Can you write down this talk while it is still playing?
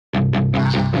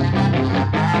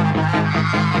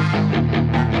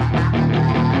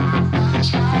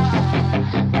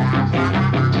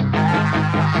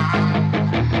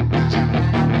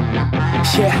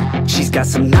got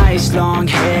some nice long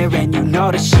hair, and you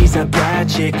know that she's a bad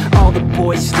chick. All the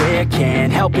boys stare,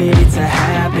 can't help it, it's a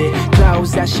habit.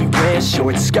 Clothes that she wears,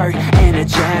 short skirt and a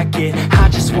jacket. I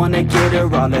just wanna get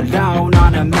her all alone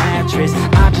on a mattress.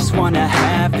 I just wanna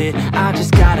have it, I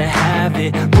just gotta have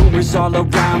it. Rumors all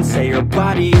around say her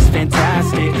body is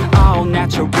fantastic. All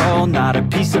natural, not a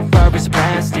piece of fur is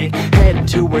plastic. Head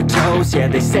to her toes, yeah,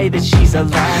 they say that she's a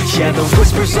latch. Yeah, the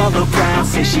whispers all around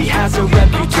say she has a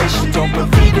reputation. Don't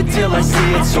believe it till I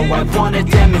see it, so I want a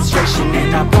demonstration.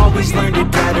 And I've always learned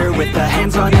it better with a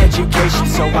hands-on education.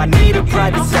 So I need a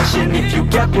private session, if you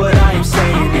get what I am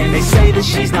saying. And they say that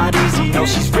she's not easy, no,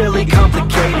 she's really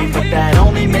complicated. But that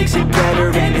only makes it better,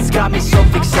 and it's got me so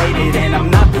fixated. And I'm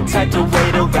not the type to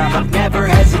wait around, I've never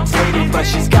hesitated. But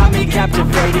she's got me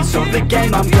captivated, so the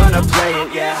game, I'm gonna play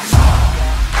it, yeah.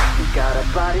 She got a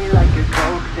body like a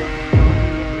coke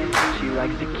thing. She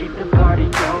likes to keep the party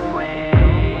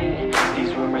going.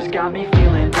 These rumors got me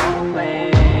feeling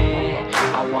lonely.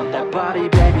 I want that body,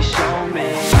 baby, show me.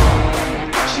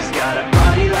 She's got a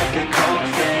body like a coke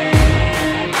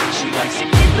thing. She likes to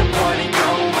keep the party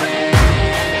going.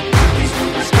 These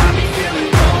rumors got me feeling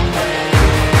lonely.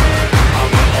 I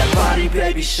want that body,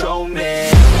 baby, show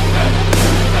me.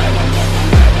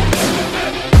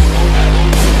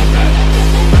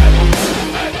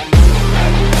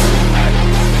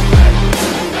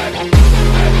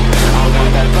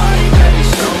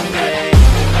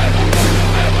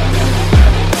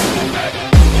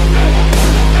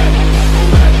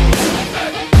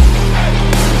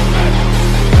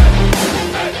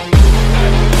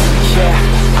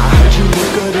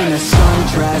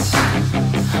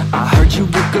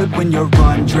 When you're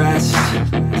undressed,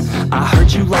 I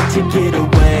heard you like to get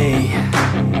away.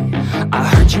 I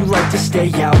heard you like to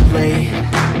stay out late.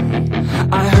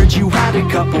 I heard you had a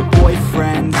couple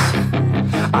boyfriends.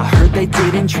 I heard they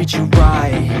didn't treat you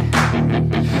right.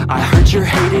 I heard you're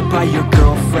hated by your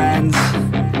girlfriends,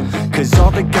 'cause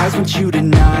all the guys want you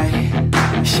tonight.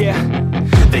 Yeah,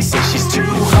 they say she's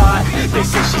too hot, they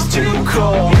say she's too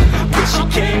cold. Where she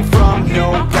came from,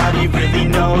 nobody really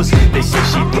knows. They say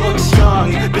she looks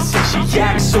young, but say she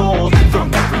acts old.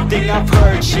 From everything I've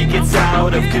heard, she gets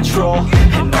out of control.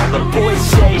 And all the boys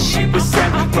say she was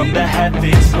sent from the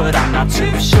heavens. But I'm not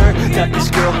too sure that this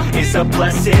girl is a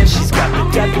blessing. She's got the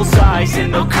devil's eyes,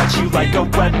 and they'll cut you like a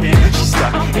weapon. She's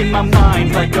stuck in my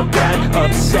mind like a bad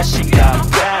obsession.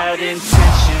 Got bad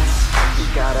intentions.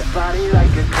 She's got a body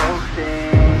like a coke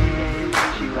thing.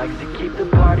 She likes to keep the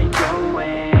party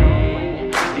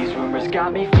going. These rumors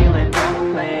got me feeling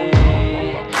lonely.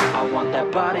 I want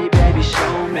that body, baby,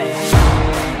 show me.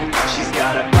 She's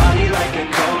got a body like a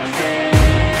coke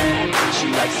thing. She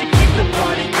likes to keep the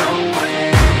party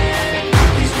going.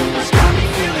 These rumors got me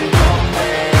feeling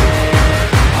lonely.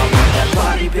 I want that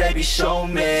body, baby, show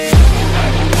me.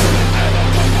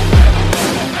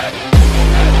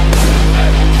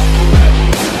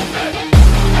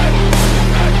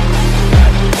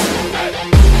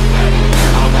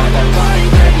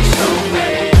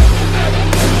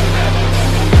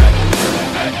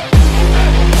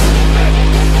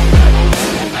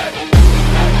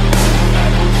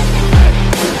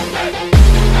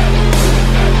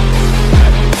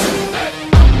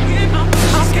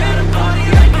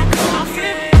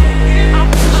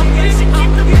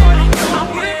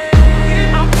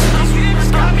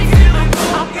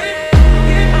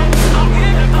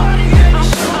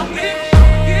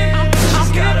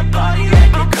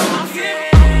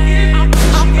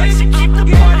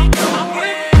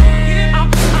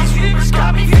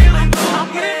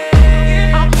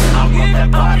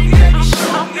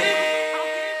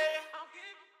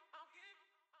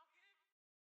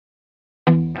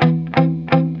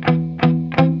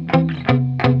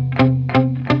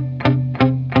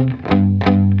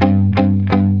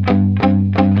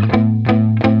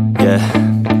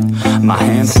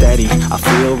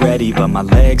 But my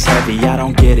leg's heavy, I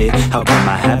don't get it. How come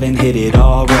I haven't hit it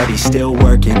already? Still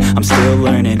working, I'm still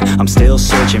learning, I'm still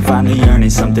searching. Finally earning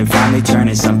something, finally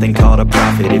turning something called a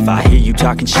profit. If I hear you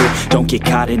talking shit, don't get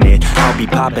caught in it. I'll be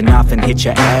popping off and hit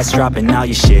your ass, dropping all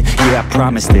your shit. Yeah, I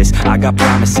promise this, I got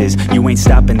promises. You ain't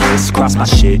stopping this, cross my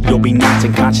shit, you'll be knocked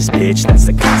unconscious, bitch. That's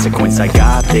the consequence, I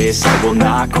got this, I will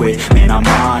not quit. Man, I'm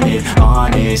on it,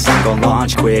 honest. I'm gon'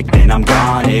 launch quick, then I'm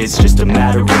gone. It's just a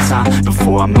matter of time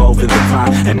before I'm over the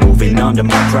climb and moving under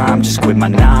my prime. Just quit my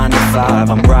 9 to 5,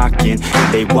 I'm rocking,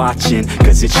 and they watching,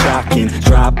 cause it's shocking.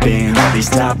 Dropping all these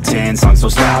top 10 songs, so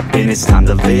stopping. It's time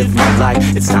to live my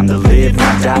life, it's time to live,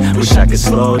 not die. Wish I could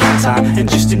slow down time and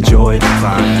just enjoy the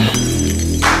climb.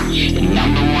 And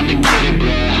I'm the one to get it,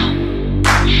 bro.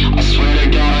 I swear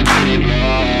to God I get it,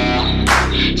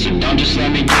 bro. So don't don't just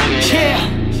let me get it. Yeah,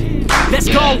 let's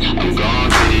go. I'm gon'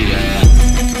 get it,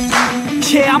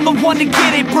 yeah. Yeah, I'm the one to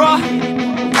get it, bruh.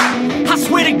 I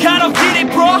swear to God I'll get it,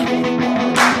 bruh.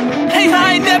 Hey,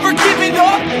 I ain't never giving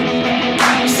up.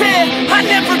 Yeah, I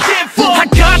never give up. I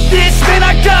got this, man,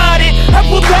 I got it. I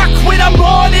will not quit, I'm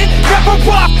on it. Never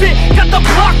off it. Got the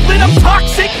block lit, I'm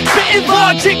toxic. Spitting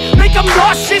logic, make them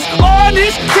nauseous.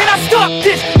 Honest, can I stop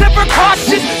this? Never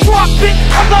cautious, drop it.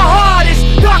 I'm the hardest.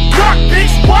 Knock, knock, bitch,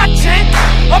 watch it.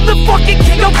 I'm the fucking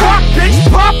king of rock, bitch.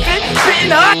 Profit, spitting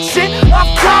hot shit. Off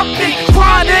topic,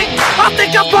 chronic. I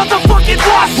think I'm motherfucking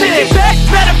lost it. Back,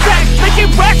 matter of fact, making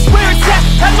racks where it's at.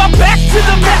 Have my back to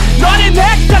the mat, not an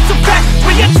act, that's a fact.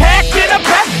 We attack in a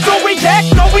back, don't react,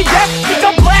 no react. Think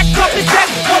I'm black, up his back.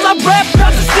 While I rap,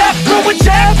 bounce a step, throw a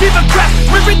jab, give a crap.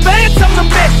 We're advanced, I'm the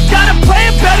man. Gotta play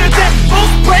it better than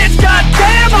most brands.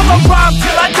 Goddamn, I'ma rhyme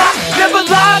till I die. Never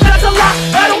lie, that's a lie.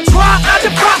 I don't try, I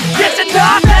defy. Get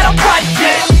deny that I'm right,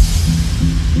 yeah.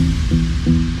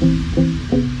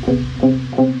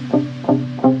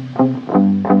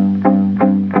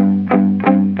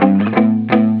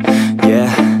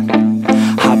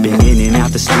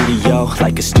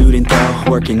 Like a student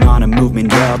though, working on a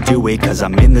movement, yeah, I'll do it cause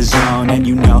I'm in the zone. And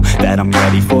you know that I'm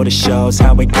ready for the shows.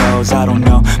 How it goes, I don't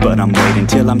know, but I'm waiting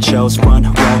till I'm chose. Front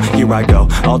row, here I go.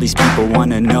 All these people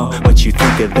wanna know what you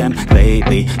think of them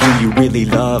lately. Do you really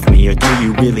love me or do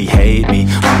you really hate me?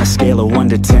 On a scale of 1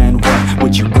 to 10, what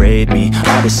would you grade me?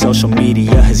 All this social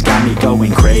media has got me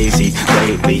going crazy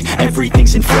lately.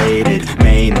 Everything's inflated,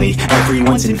 mainly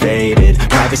everyone's invaded.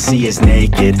 Privacy is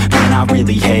naked, man, I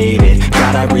really hate it.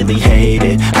 God, I really hate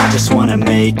it. I just wanna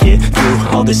make it through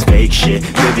all this fake shit.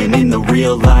 Living in the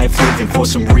real life, living for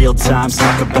some real times.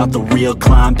 Talk about the real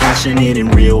climb, passionate in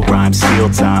real rhymes. Steal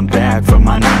time back from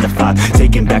my 9 to 5,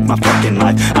 taking back my fucking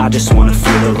life. I just wanna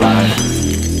feel alive.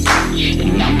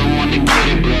 And I'm the one to get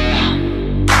it,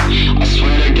 bro. I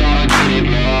swear to God I'll get it,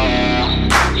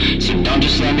 bro. So don't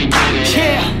just let me get it.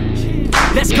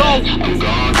 Yeah, let's go. I'm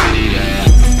gon' get it, yeah.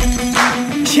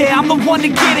 Yeah, I'm the one to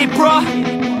get it, bruh.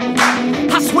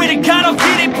 I swear to God I'll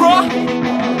get it, bro.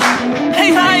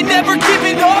 Hey, I ain't never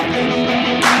giving up.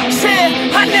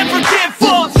 Yeah, I never give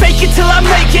up. Fake it till I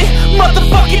make it.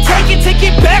 Motherfucking take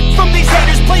it back from these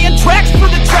haters. Playing tracks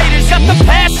for the traitors. Got the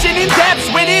passion in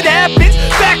depths when it happens.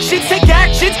 Factions take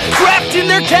actions, drafting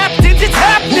their captains. It's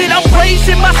happening, I'm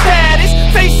raising my status.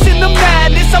 Facing the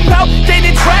madness, I'm out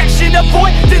gaining traction.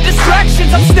 Avoid the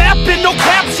distractions, I'm snapping, no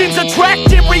captions.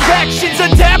 Attracting reactions,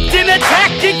 adapting,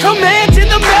 attacking, commanding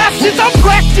the masses. I'm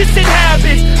practicing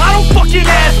habits, I don't fucking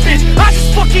ask bitch. I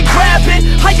just fucking grab it,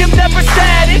 I am never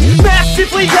static.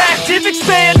 Massively active,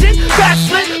 expanding,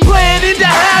 backslid, planning to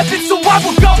have it. So I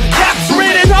will go capture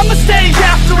it, and I'ma stay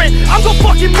after it. I'm gon'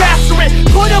 fucking master it,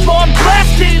 put them on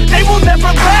blast it. They will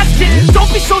never last it,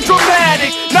 don't be so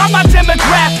dramatic. Not my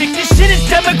demographic, this shit is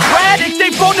democratic.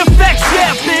 They phone effects,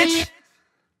 yeah bitch.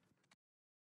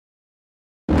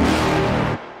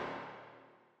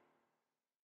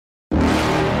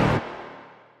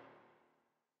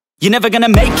 You're never gonna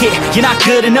make it, you're not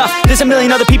good enough. There's a million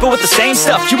other people with the same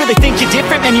stuff. You really think you're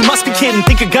different? Man, you must be kidding.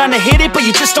 Think you're gonna hit it, but you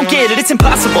just don't get it. It's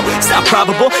impossible, it's not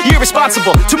probable, you're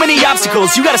irresponsible. Too many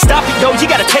obstacles, you gotta stop it, yo. You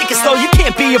gotta take it slow, you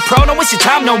can't be a pro. Don't waste your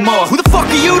time no more. Who the fuck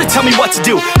are you to tell me what to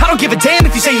do? I don't give a damn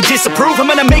if you say you disapprove. I'm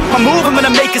gonna make my move, I'm gonna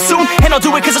make it soon. And I'll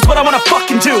do it cause it's what I wanna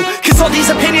fucking do. Cause all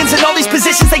these opinions and all these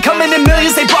positions, they come in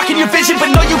millions. They blocking your vision, but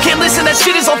no, you can't listen. That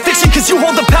shit is all fiction, cause you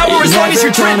hold the power as long as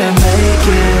you're dreaming.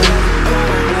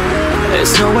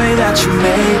 There's no way that you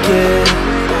make it.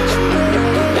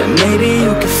 And maybe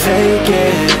you can fake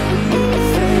it,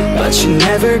 but you're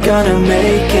never gonna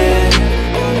make it.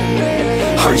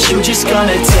 Aren't you just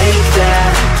gonna take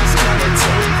that?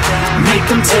 Make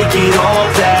them take it all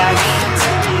back.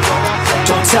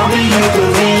 Don't tell me you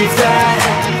believe that.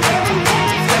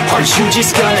 Aren't you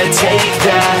just gonna take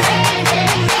that?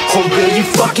 Or will you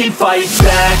fucking fight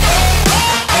back?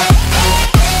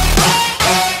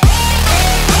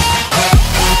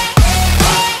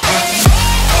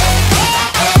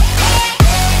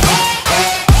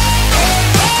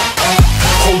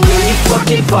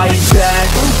 Fucking fight back.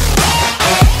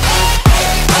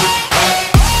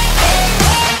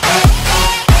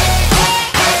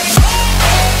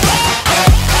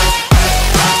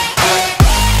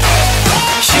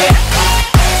 Yeah.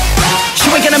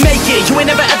 You ain't gonna make it, you ain't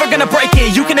never ever gonna gonna break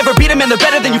it. You can never beat them and they're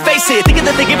better than you, face it. Thinking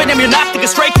that they give a damn, you're not, think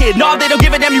a straight kid. No, they don't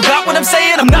give a damn, you got what I'm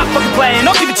saying? I'm not fucking playing,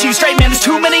 I'll give it to you straight, man. There's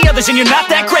too many others and you're not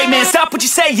that great, man. Stop what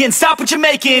you're saying, stop what you're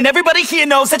making. Everybody here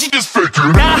knows that you just faking.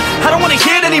 Nah, I don't wanna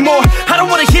hear it anymore, I don't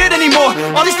wanna hear it anymore.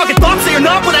 All these fucking thoughts, they are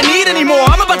not what I need anymore.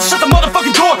 I'm about to shut the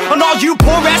motherfucking door on all you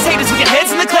poor ass haters with your heads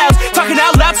in the clouds, talking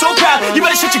out loud so proud. You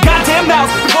better shut your goddamn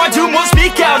mouth before I do more,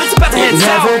 speak out. It's about to head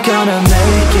south. You're never gonna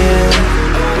make it.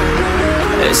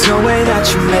 There's no way that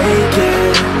you make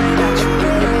it.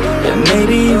 Yeah,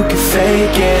 maybe you can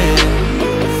fake it,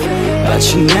 but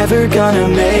you're never gonna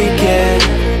make it.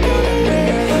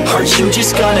 Aren't you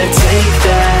just gonna take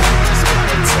that?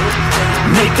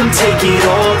 Make them take it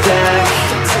all back.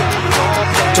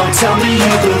 Don't tell me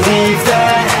you believe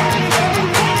that.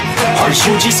 Aren't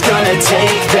you just gonna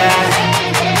take that?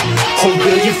 Or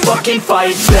will you fucking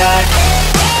fight back?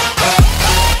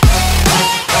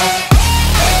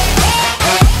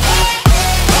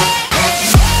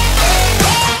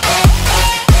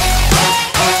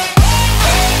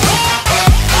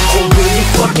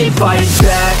 Fucking fight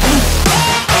back.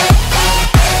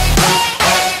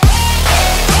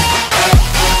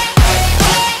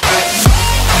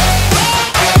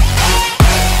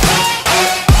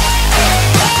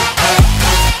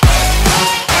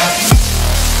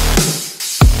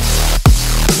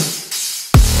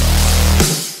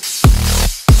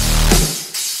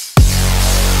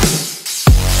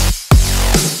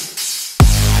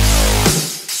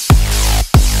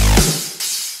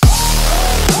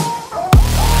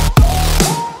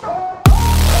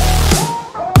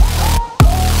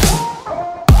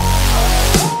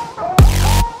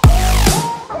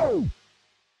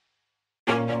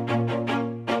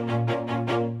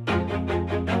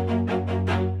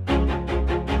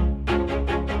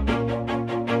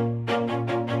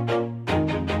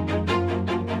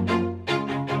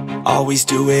 Always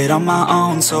do it on my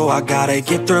own, so I gotta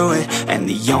get through it. And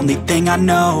the only thing I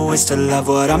know is to love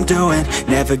what I'm doing.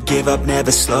 Never give up,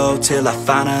 never slow, till I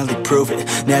finally prove it.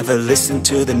 Never listen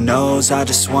to the no's, I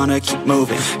just wanna keep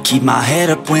moving. Keep my head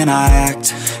up when I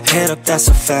act, head up, that's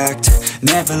a fact.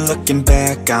 Never looking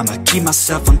back, I'ma keep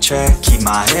myself on track. Keep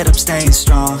my head up, staying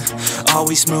strong,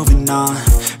 always moving on.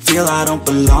 Feel I don't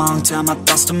belong, tell my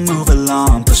thoughts to move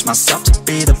along. Push myself to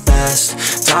be the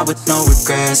best, die with no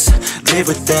regrets. Live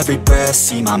with every breath,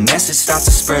 see my message start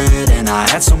to spread. And I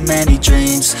had so many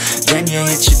dreams, then you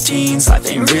hit your teens. Life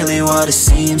ain't really what it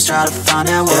seems, try to find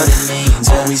out what it means.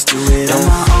 Always do it on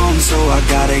my own, so I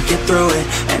gotta get through it.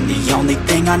 And the only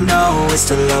thing I know is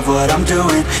to love what I'm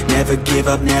doing. Never give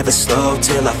up, never slow,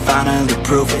 till I finally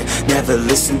prove it. Never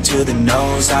listen to the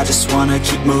no's, I just wanna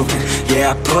keep moving.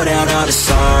 Yeah, I put out all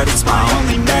this art, it's my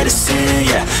only medicine.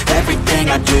 Yeah, everything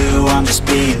I do, I'm just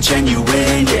being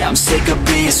genuine. Yeah, I'm sick of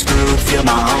being screwed, feel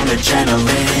my own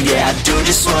adrenaline. Yeah, I do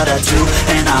just what I do,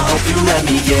 and I hope you let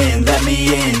me in,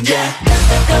 yeah.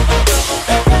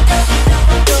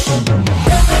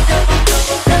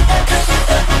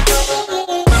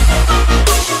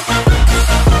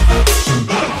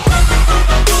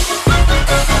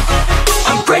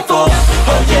 I'm grateful,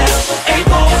 oh yeah,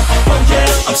 able, oh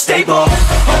yeah, I'm stable,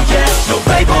 oh yeah, no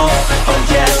label, oh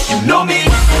yeah, you know me,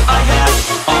 I have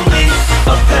only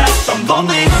a path, I'm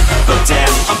lonely, but damn,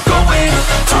 I'm going to win.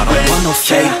 I don't want no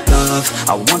fake love,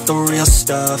 I want the real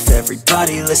stuff.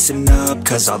 Everybody listen up,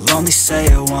 cause I'll only say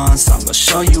it once. I'm gonna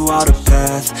show you all the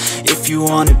path, if you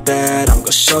want it bad. I'm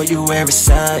gonna show you where it's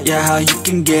at, yeah, how you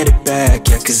can get it back.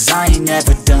 Yeah, cause I ain't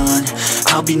never done,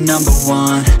 I'll be number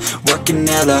one. Working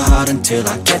hella hard until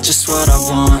I get just what I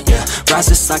want, yeah.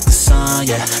 Rises like the sun,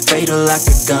 yeah, fatal like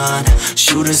a gun.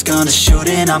 Shooters gonna shoot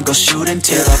and I'm gonna shoot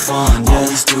until I won, yeah.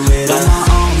 Always do it on my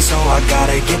own, so I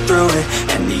gotta get through it.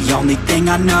 And the only thing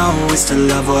I know is to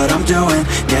love what I'm doing.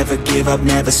 Never give up,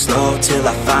 never slow, till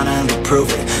I finally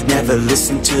prove it. Never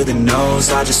listen to the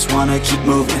no's, I just wanna keep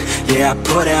moving. Yeah, I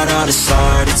put out all this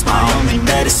art, it's my only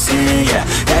medicine. Yeah,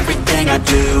 everything I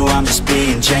do, I'm just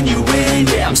being genuine.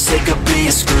 Yeah, I'm sick of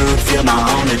being screwed, feel my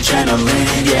own adrenaline.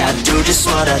 Yeah, I do just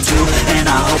what I do, and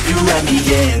I hope you let me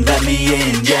in,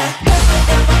 yeah.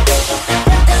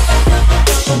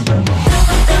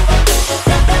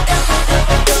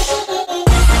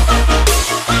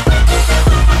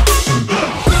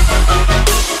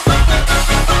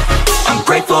 I'm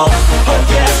grateful, oh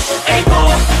yeah, able,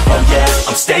 oh yeah,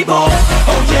 I'm stable,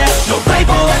 oh yeah, no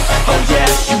label, oh yeah,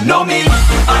 you know me,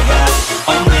 I have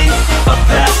only a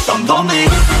path, I'm lonely,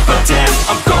 but damn,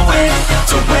 I'm going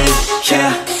to win,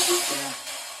 yeah.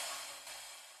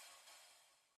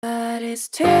 But it's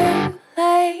too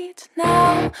late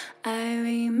now, I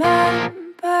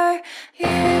remember you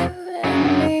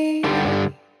and me.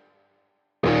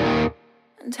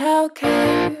 and how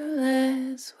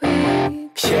careless we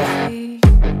could be.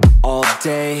 All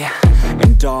day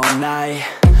and all night,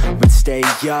 we'd stay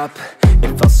up,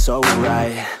 it felt so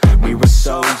right. We were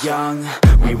so young,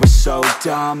 we were so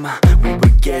dumb. We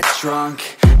would get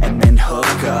drunk and then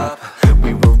hook up.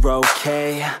 We were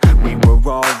okay, we were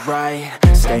alright,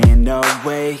 staying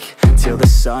awake till the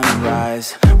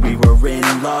sunrise. We were in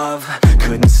love,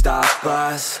 couldn't stop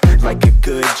us, like a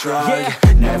good drug,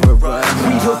 never enough.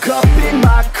 We'd hook up in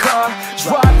my car,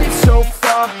 driving so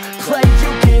far, play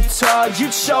you guitar,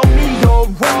 you'd show me your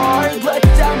art, let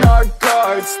down our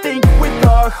guards, think with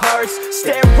our hearts,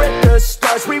 stare at the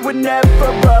stars. We were never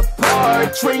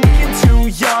apart, drinking too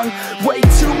young, way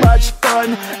too much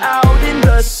fun, out in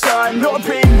the sun,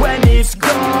 hoping when it's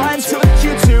gone. Took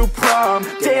you to prom,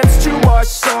 dance to our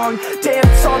song,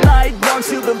 dance all night long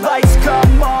till the lights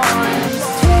come on.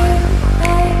 It's too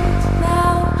late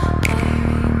now, I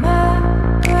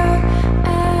remember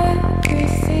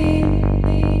everything,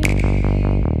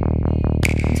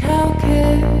 and how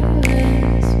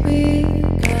careless we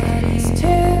got. It's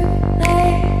too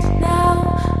late now,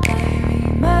 I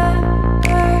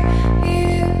remember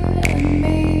you and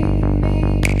me,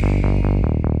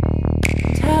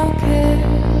 and how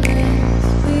careless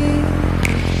we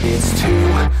got. It's too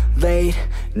late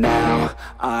now,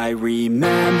 I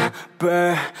remember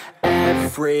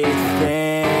everything,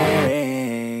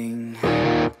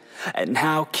 and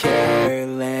how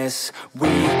careless we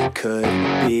could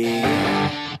be,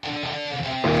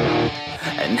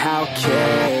 and how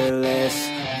careless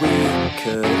we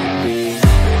could be,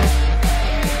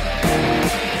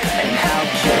 and how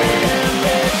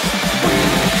careless we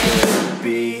could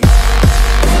be.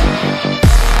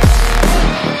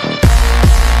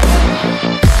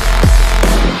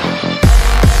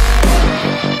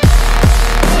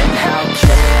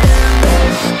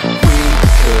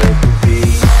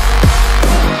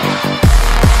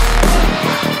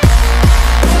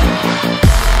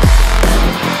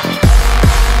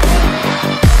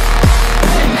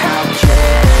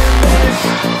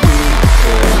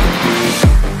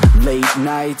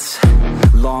 Nights,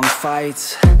 long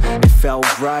fights, it felt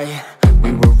right,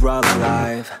 we were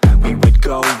alive. We would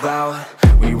go out,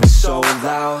 we were so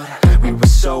loud, we were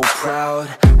so proud,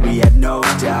 we had no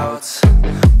doubts.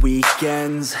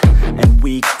 Weekends and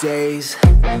weekdays,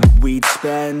 we'd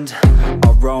spend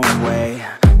our own way.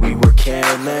 We were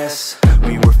careless,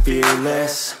 we were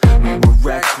fearless, we were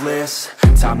reckless,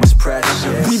 time was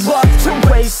precious. We loved to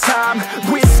waste time,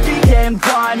 whiskey and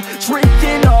wine,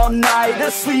 drinking all night,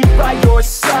 asleep by your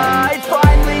side.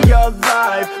 Finally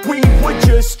alive, we would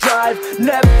just drive,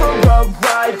 never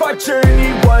arrive. Our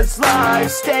journey was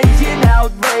live, staying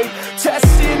out late,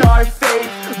 testing our fate,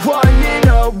 running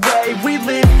away. We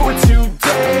live for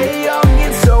today, young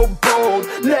and so bold,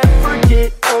 never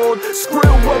get old.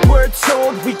 Screw what we're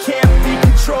told, we can't be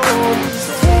controlled.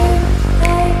 It's too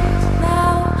late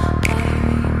now, I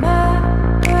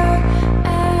remember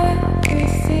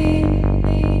everything,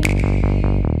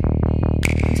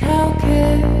 and how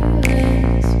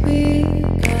careless we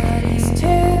got. It's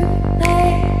too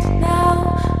late now,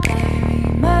 I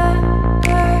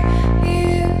remember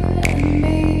you and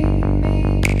me,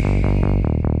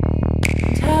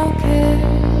 and how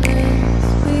careless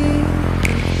we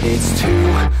got. It's too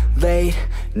late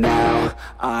now,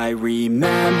 I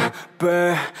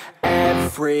remember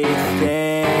everything,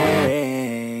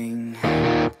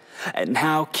 and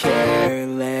how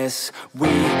careless we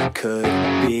could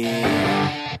be,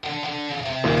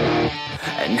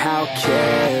 and how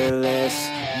careless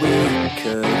we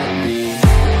could be,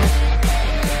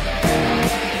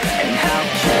 and how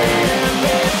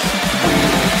careless we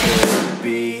could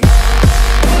be.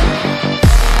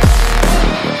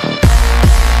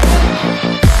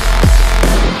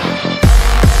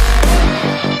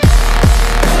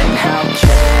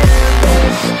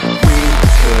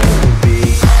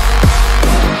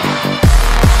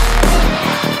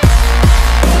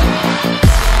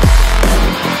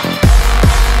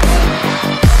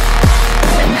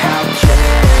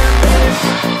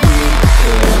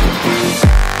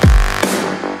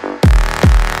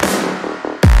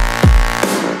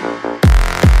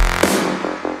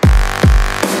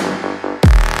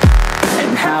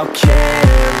 How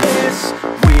careless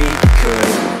we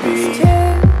could be. It's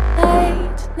too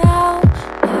late now,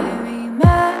 I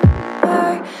remember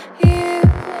you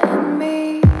and me,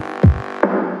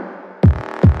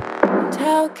 and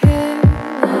how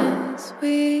careless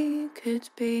we could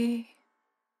be.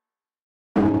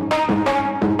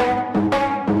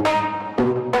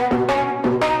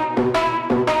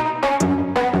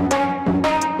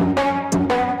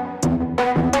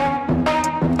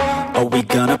 Are we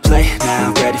gonna play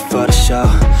now? Ready for the show?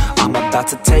 I'm about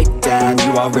to take down,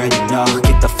 you already know.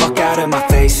 Get the fuck out of my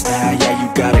face now, yeah,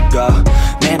 you gotta go.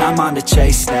 Man, I'm on the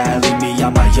chase now, leave me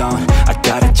on my own. I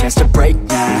got a chance to break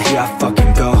now, here I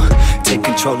fucking go. Take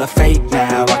control of fate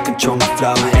now, I control my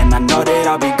flow. And I know that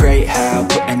I'll be great, how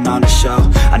putting on a show.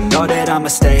 I know that I'ma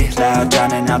stay loud,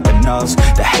 drowning out the noise.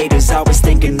 The haters always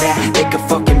thinking that they could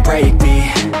fucking break me.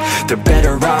 They're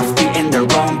better off eating their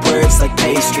own words like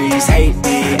pastries. Hate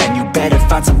me, and you better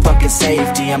find some fucking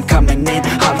safety. I'm coming in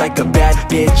hot like a bad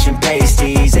bitch in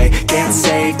pasties. They can't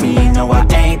save me, no I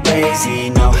ain't lazy,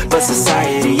 no. But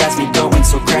society has me going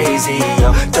so crazy,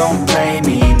 yo. Don't play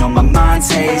me, no my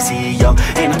mind's hazy, yo.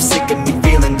 And I'm sick of me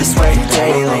feeling this way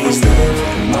daily. I will always live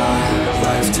my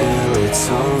life till it's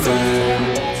over,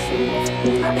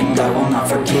 and I will not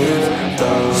forgive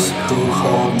those who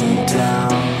hold me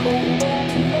down.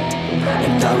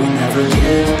 And I will never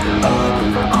give up,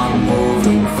 I'm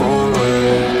moving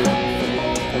forward.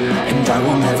 And I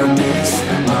will never miss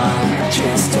my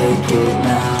chance, take it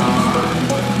now.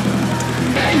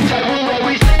 And I will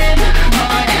always live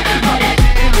my life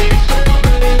till it's over.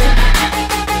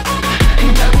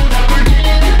 And I will never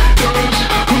give those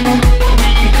who hold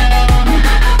me down.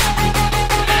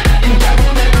 And I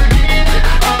will never give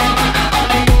up,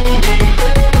 I'm moving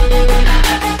forward.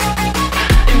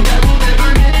 And I will never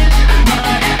miss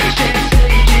my chance,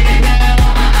 take it now.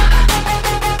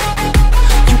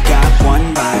 You got one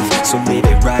life, so live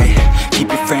it right. Keep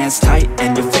your friends tight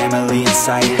and your family in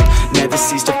sight. Never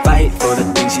cease to fight for the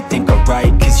things you think are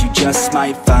right, cause you just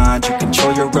might find you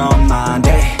control your own mind,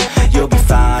 hey. You'll be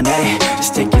fine, hey.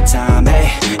 Just take your time,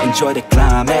 hey. Enjoy the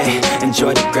climb, hey.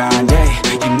 Enjoy the grind, hey.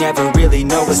 You never really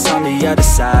know what's on the other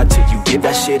side till you give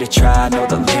that shit a try. Know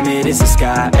the limit is the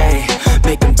sky, hey.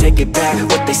 Make them take it back,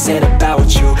 what they said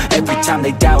about you. Every time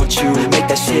they doubt you, make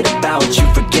that shit about you.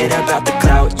 Forget about the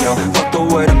clout, yo. Fuck the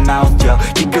word of mouth, yo.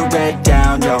 Keep your head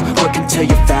down, yo. Work until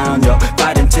you're found, yo.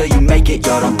 Fight until you make it,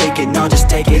 yo. Don't think it, no, just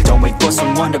take it. Don't wait for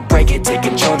someone to break it. Take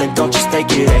control and don't just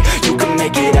fake it, hey. You can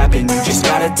make it happen, you just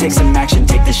gotta take some action.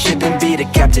 Take the ship and be the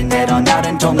captain. Head on out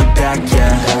and don't look back,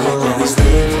 yeah. I will always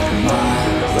live my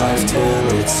life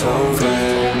till it's over.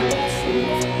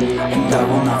 And I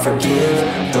will not forgive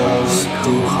those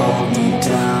who hold me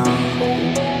down.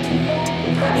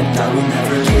 And I will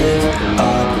never give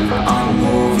up, I'm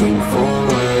moving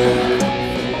forward.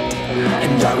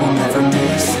 And I will never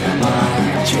miss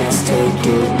my chance, take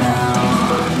it now.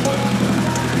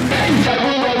 And I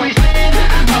will always live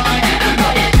my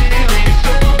life till it's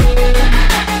over.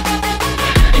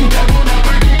 And I will not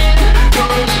forgive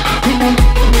those who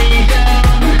hold me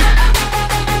down.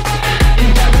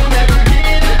 And I will never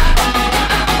give up,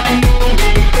 I'm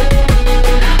moving forward.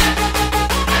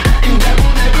 And I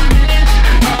will never miss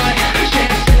my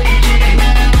chance, take it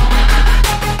now.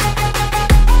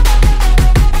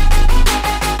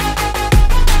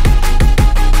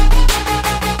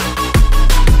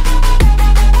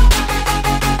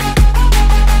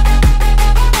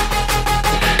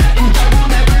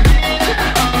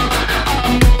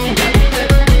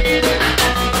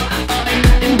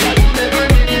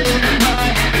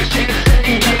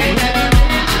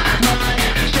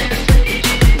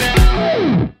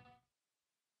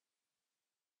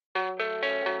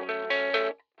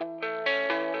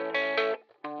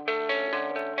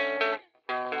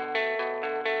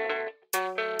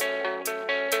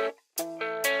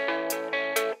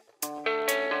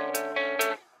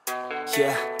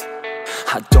 Yeah,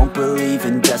 I don't believe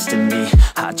in destiny,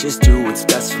 I just do what's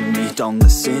best for me. Don't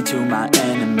listen to my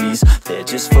enemies, they're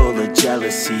just full of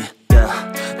jealousy.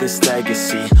 Yeah, this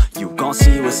legacy, you gon'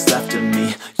 see what's left of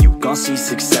me. You gon' see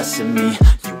success in me,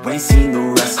 you ain't seen the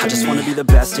rest of me. I just wanna be the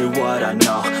best at what I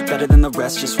know, better than the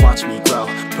rest, just watch me grow.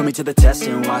 Put me to the test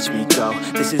and watch me go.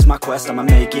 This is my quest, I'ma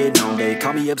make it known. They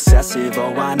call me obsessive,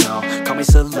 oh I know. Call me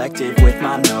selective with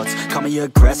my notes, call me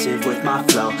aggressive with my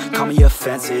flow. Call me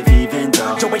offensive even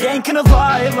though yo, I ain't gonna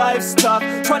lie, life's tough.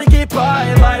 Try to get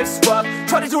by, life's rough.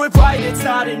 Try to do it right, it's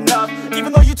not enough.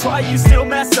 Even though you try, you still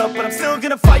mess up. But I'm still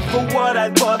gonna fight for what I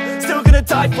love. Still gonna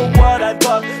die for what I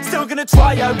love. Still gonna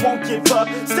try, I won't give up.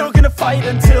 Still gonna fight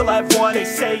until I've won. They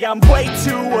say I'm way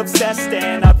too obsessed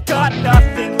and I've got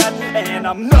nothing left, and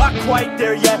I'm not quite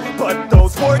there yet, but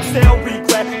those words they'll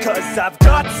regret. Cause I've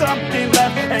got something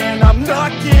left and I'm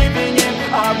not giving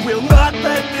in. I will not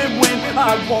let them win,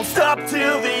 I won't stop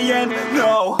till the end,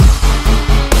 no.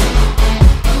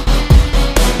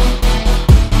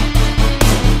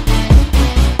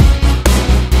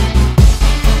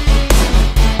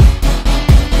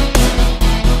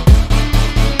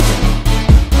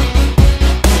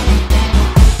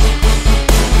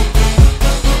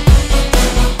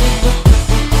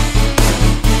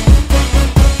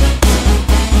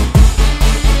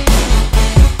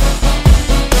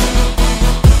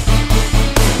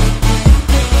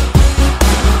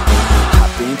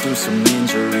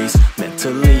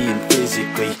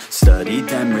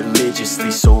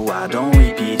 religiously, so I don't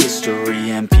repeat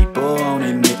history. And people won't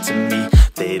admit to me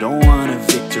they don't want a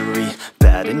victory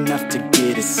bad enough to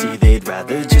get a C. They'd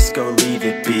rather just go leave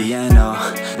it be. And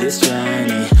oh, this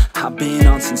journey I've been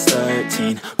on since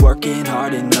 13, working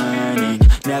hard and learning,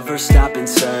 never stopping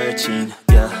searching.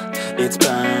 Yeah, it's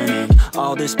burning,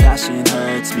 all this passion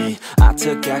hurts me. I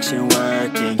took action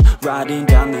working, writing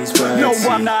down these words. No,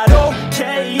 I'm not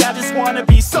okay, I just wanna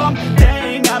be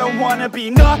something. I don't wanna be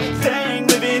nothing,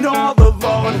 living all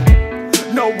alone.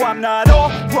 No, I'm not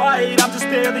alright, I'm just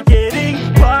barely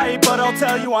getting by. But I'll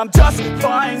tell you I'm just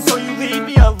fine, so you leave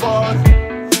me alone.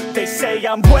 They say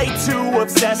I'm way too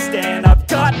obsessed and I've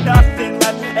got nothing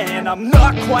left, and I'm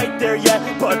not quite there yet,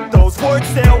 but those words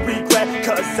they'll regret.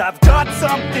 Cause I've got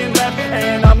something left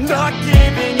and I'm not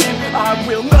giving in. I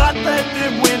will not let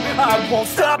them win, I won't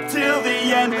stop till the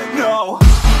end, no.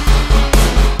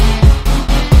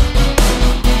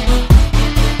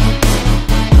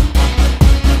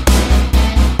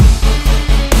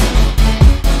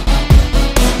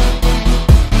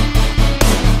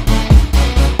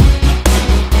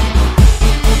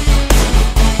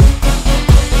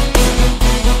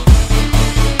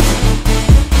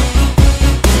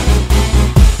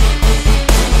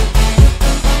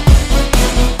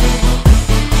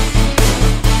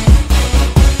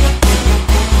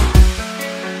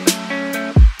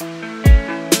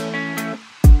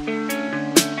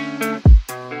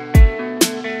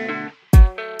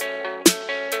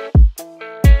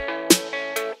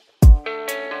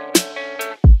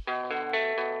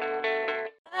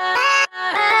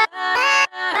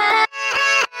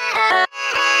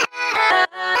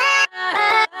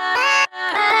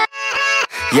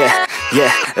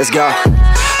 Yeah, let's go.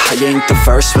 I ain't the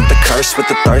first with the curse,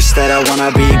 with the thirst that I wanna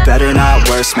be better, not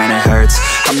worse, man it hurts.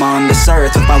 I'm on this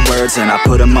earth with my words and I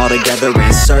put them all together,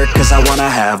 insert, cause I wanna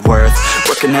have worth.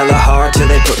 Working hella hard till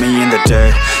they put me in the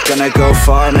dirt. Gonna go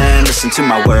far, man, listen to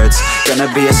my words. Gonna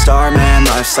be a star, man,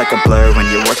 life's like a blur. When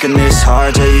you're working this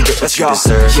hard, yeah, you get what you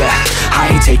deserve. Yeah,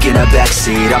 I ain't taking a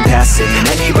backseat, I'm passing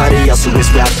anybody else who is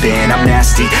rapping. I'm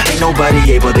nasty, ain't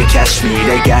nobody able to catch me.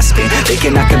 They gasping, they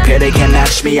cannot compare, they can't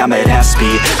match me. I'm at half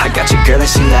speed, I got your girl and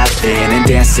she laughing and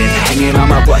dancing, hanging on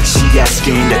my butt, she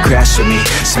asking to crash with me,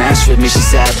 smash with me. She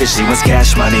savage, she wants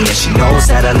cash money and she knows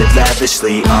that I live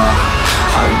lavishly.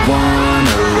 I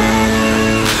wanna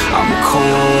live, I'm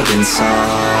cold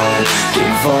inside.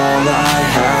 Give all I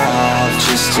have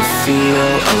just to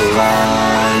feel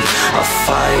alive. I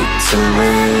fight to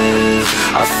live,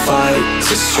 I fight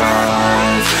to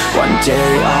strive. One day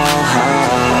I'll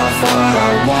have what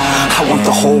I want. I want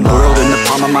the whole world in the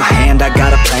palm of my hand. I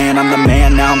got a plan, I'm the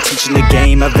man. Now I'm teaching the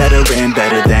game, a veteran,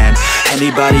 better than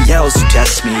anybody else who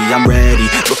tests me. I'm ready,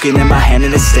 looking at my hand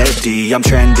and it's steady. I'm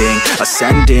trending,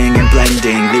 ascending and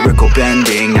blending, lyrical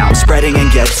bending. Now I'm spreading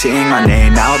and getting my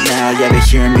name out now. Yeah, they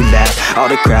hearing me laugh, all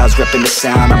the crowds repping the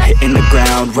sound. I'm hitting the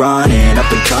ground running,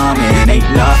 up and coming, ain't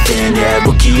nothing. Yeah,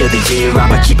 rookie of the year,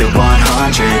 I'ma keep it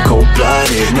 100.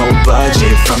 Cold-blooded, no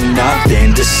budget, from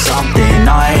nothing to something.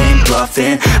 I ain't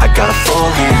bluffing, I got a full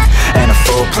hand and a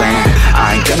full plan.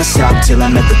 I ain't gonna stop till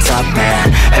I'm at the top, man.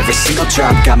 Every single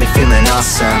drop got me feeling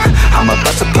awesome. I'm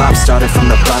about to pop, started from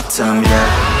the bottom, yeah.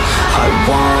 I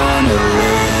wanna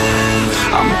live,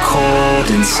 I'm cold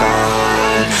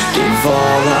inside. Give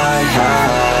all I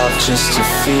have just to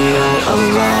feel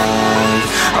alive.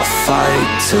 I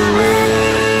fight to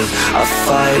live, I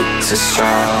fight to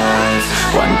strive.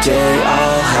 One day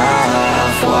I'll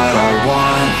have what I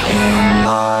want in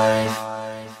life.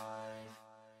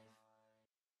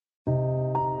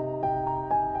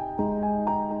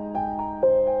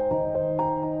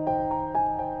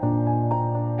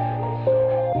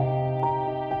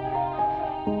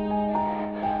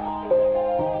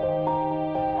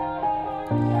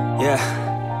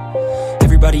 Yeah,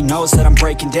 everybody knows that I'm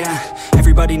breaking down.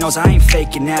 Everybody knows I ain't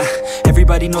faking now.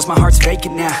 Everybody knows my heart's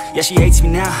vacant now. Yeah, she hates me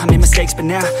now, I made mistakes but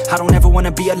now I don't ever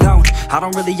wanna be alone. I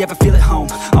don't really ever feel at home,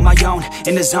 on my own,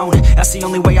 in the zone. That's the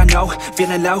only way I know,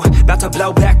 feeling low, about to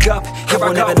blow back up. Here I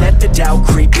won't ever let the doubt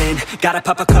creep in. Gotta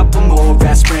pop a couple more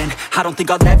aspirin. I don't think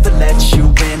I'll ever let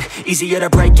you in. Easier to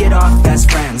break it off as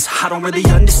friends. I don't really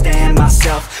understand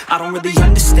myself, I don't really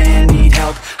understand, need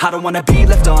help. I don't wanna be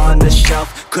left on the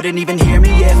shelf. Couldn't even hear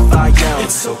me if I yelled.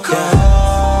 It's so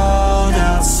cold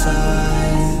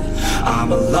outside,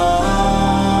 I'm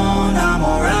alone, I'm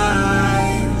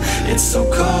alright. It's so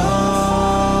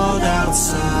cold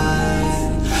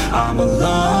outside, I'm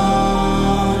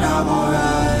alone, I'm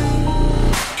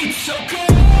alright. It's so cold.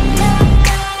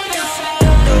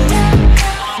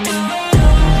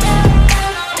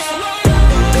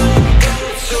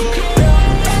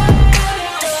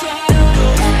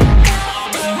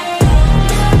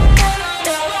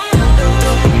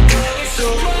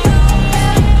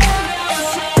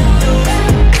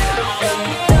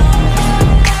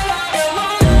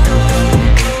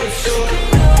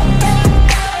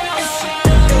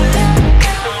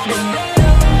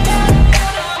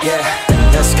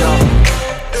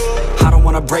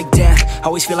 wanna break down.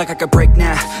 Always feel like I could break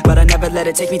now, but I never let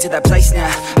it take me to that place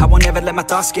now. I won't ever let my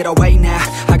thoughts get away now.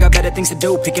 I got better things to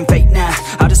do, picking fate now.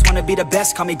 I just wanna be the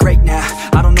best, call me great now.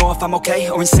 I don't know if I'm okay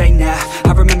or insane now.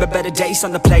 I remember better days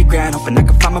on the playground, hoping I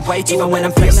can find my way even when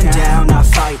I'm feeling down. I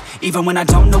fight, even when I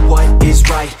don't know what is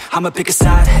right. I'ma pick a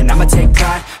side, and I'ma take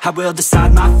pride. I will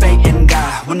decide my fate, and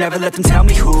I will never let them tell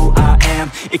me who I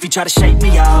am. If you try to shape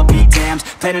me, I'll be damned.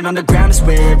 Planet on the ground is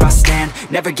where I stand.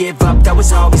 Never give up, that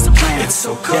was always the plan. It's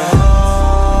so cold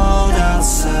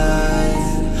outside,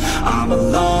 I'm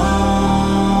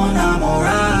alone, I'm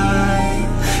alright.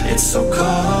 It's so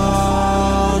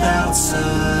cold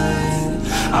outside,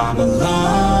 I'm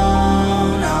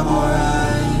alone, I'm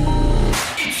alright.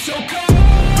 It's so cold.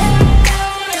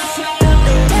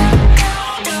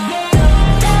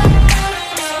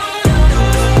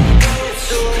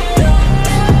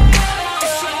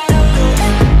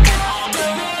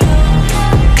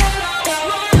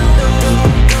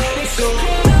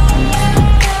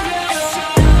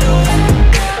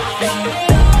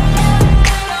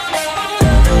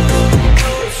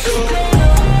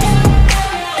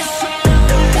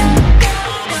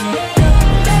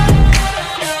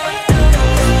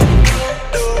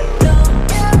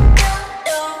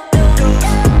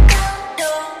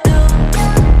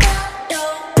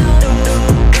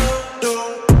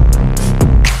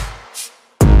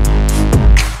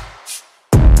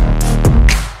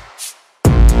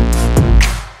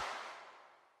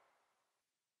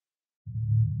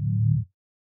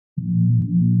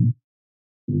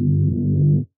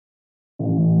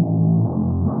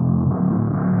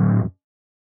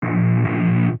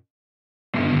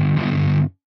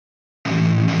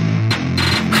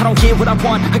 I don't get what I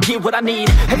want, I get what I need.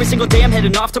 Every single day I'm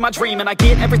heading off to my dream, and I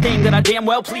get everything that I damn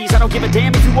well please. I don't give a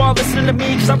damn if you all listening to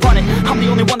me, cause I run it. I'm the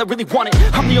only one that really want it,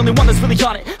 I'm the only one that's really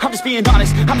on it. I'm just being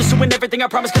honest, I'm just doing everything I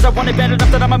promise, cause I want it bad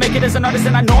enough that I'ma make it as an artist.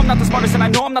 And I know I'm not the smartest, and I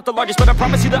know I'm not the largest, but I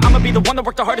promise you that I'ma be the one that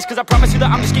worked the hardest. Cause I promise you that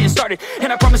I'm just getting started,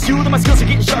 and I promise you that my skills are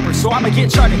getting sharper. So I'ma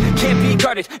get charted, can't be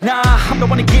guarded. Nah, I'm the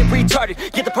one to get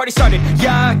retarded. Get the party started,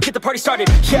 yeah, get the party started.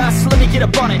 Yeah, so let me get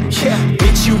up on it, yeah.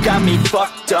 Bitch, you got me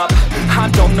fucked up, I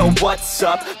don't know what's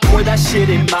up. Pour that shit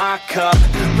in my cup,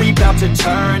 we bout to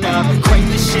turn up. Crank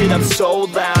this shit up so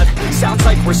loud, sounds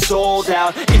like we're sold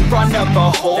out. In front of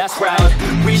a whole crowd,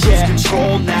 we lose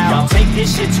control now. Y'all take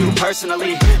this shit too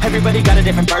personally. Everybody got a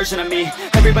different version of me,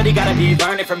 everybody gotta be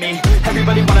learning from me.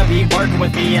 Everybody wanna be working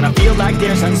with me, and I feel like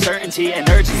there's uncertainty and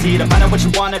urgency to find out what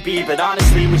you wanna be. But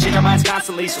honestly, we change our minds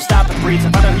constantly, so stop and breathe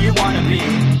and find out who you wanna be.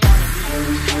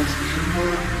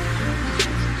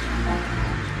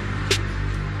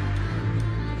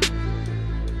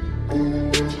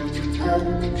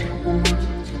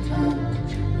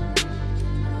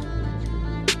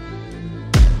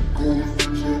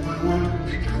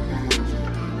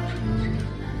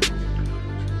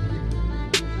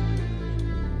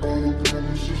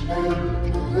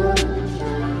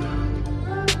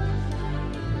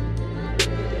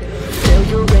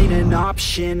 Failure ain't an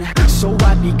option, so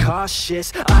I'd be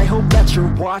cautious. I hope that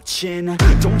you're watching,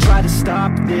 don't try to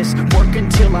stop this. Work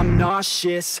until I'm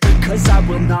nauseous, cause I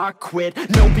will not quit.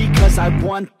 No, because I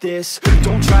want this,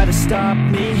 don't try to stop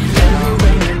me. Failure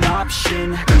ain't an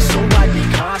option, so I'd be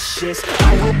cautious.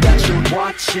 I hope that you're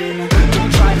watching,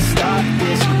 don't try to stop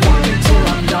this. Work until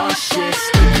I'm nauseous,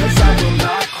 cause I will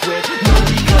not quit. No,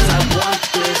 because I want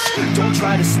this, don't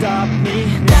try to stop me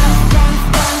now.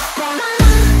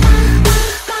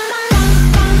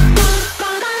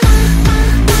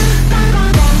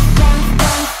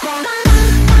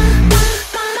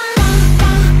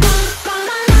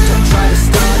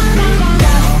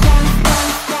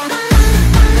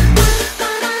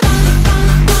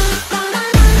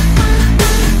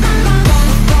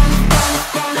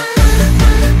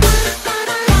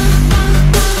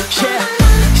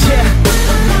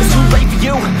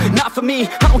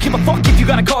 I don't give a fuck if you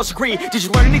got a college degree. Did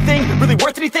you learn anything? Really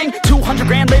worth anything? 200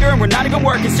 grand later and we're not even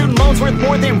working. Student loans worth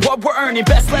more than what we're earning.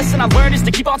 Best lesson I learned is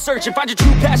to keep on searching. Find your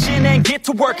true passion and get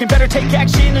to work. And better take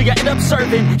action or you end up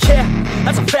serving. Yeah,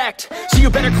 that's a fact. So you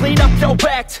better clean up your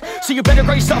act. So you better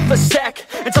grow yourself a sack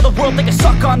and tell the world they can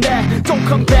suck on that. Don't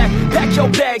come back, pack your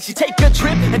bags. You take a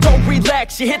trip and don't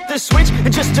relax. You hit the switch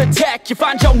and just attack. You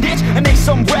find your niche and make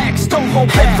some racks. Don't hold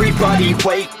back. Everybody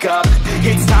wake up,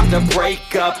 it's time to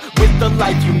break up with the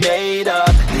life you made up.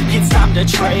 It's time to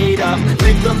trade up,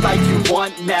 live the life you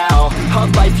want now, a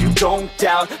life you don't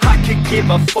doubt. I could give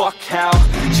a fuck how,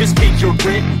 just figure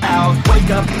it out. Wake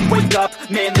up,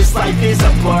 man, this life is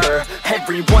a blur.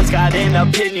 Everyone's got an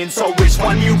opinion, so which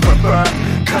one you prefer?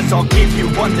 Cause I'll give you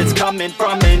one that's coming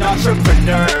from an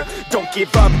entrepreneur. Don't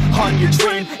give up on your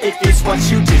dream if it's what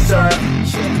you deserve.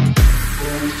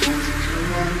 Failure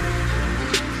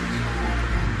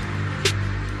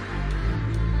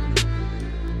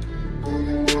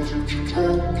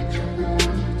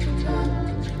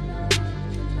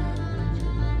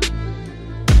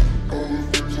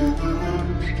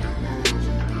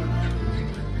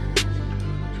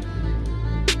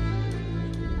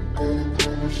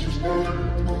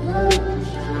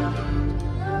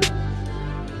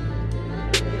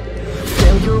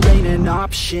ain't an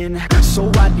option,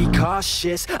 so I'd be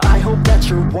cautious. I hope that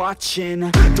you're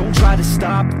watching. Don't try to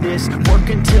stop this, work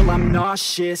until I'm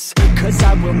nauseous. Cause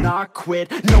I will not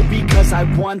quit, no, because I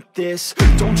want this.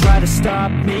 Don't try to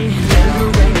stop me,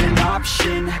 failure ain't an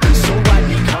option, so I'd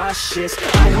be cautious.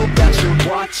 I hope that you're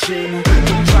watching.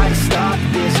 Don't try to stop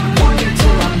this, work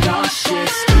until I'm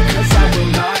nauseous. Cause I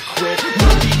will not quit, no,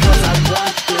 because I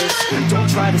want this. Don't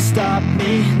try to stop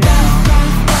me now.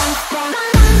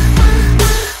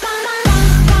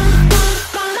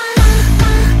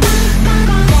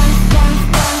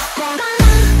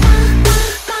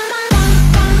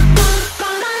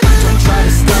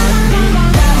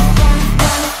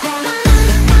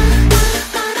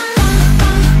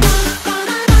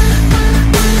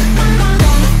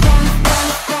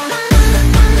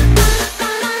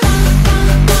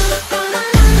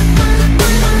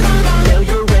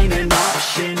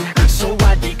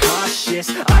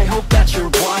 I hope that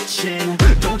you're watching.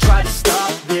 Don't try to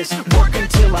stop this, work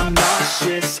until I'm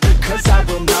nauseous. Cause I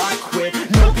will not quit,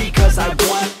 no, because I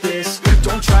want this.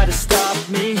 Don't try to stop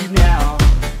me now.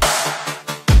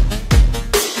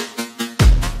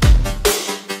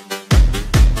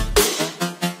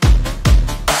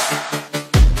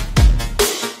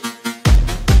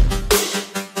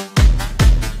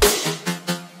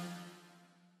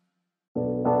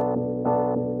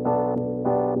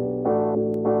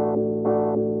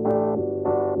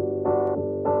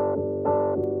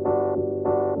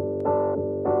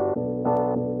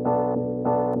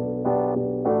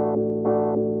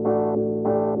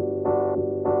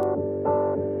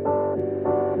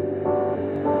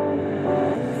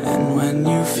 When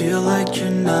you feel like you're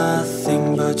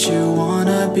nothing, but you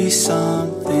wanna be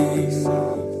something,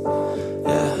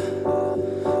 yeah.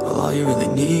 Well, all you really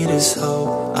need is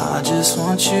hope. I just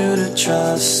want you to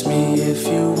trust me if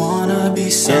you wanna be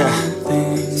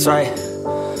something. That's right,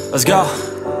 let's go.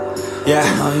 Yeah,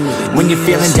 when you're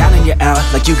feeling down and you're out,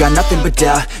 like you got nothing but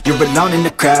doubt. You're alone in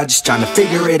the crowd, just trying to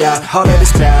figure it out. All that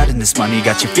is bad, and this money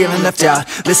got you feeling left out.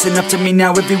 Listen up to me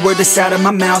now, every word that's out of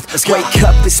my mouth. Wake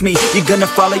up, it's me, you're gonna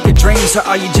follow your dreams, or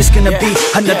are you just gonna be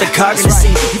another cog in the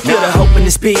scene? You feel the hope in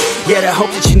this beat, yeah, the hope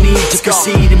that you need to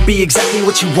proceed and be exactly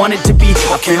what you want it to be.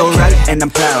 I feel right, and I'm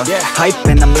proud, hype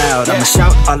and I'm loud. I'ma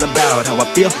shout all about how I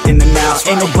feel in the now.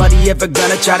 Ain't nobody ever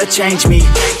gonna try to change me,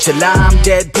 till I'm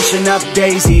dead, pushing up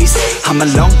daisies. I'm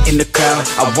alone in the crowd,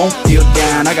 I won't feel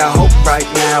down. I got hope right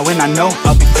now, and I know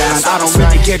I'll be found. I don't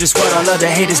really care just what all other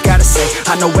haters gotta say.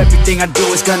 I know everything I do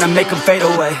is gonna make them fade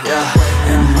away, yeah.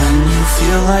 And when you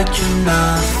feel like you're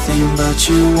nothing, but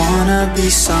you wanna be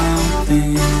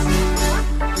something,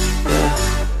 yeah.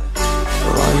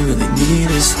 Well, all you really need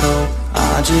is hope.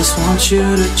 I just want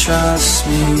you to trust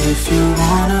me if you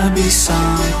wanna be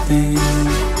something,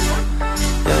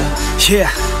 yeah.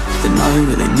 Then all you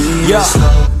really need is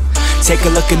hope. Take a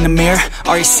look in the mirror,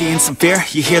 are you seeing some fear?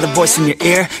 You hear the voice in your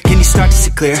ear, can you start to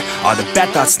see clear? Are the bad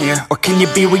thoughts near? Or can you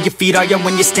be where your feet are, yeah,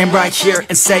 when you stand right here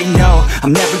and say no?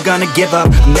 I'm never gonna give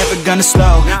up, I'm never gonna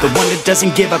slow. The one that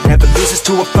doesn't give up, never loses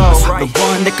to a foe. The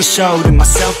one that could show to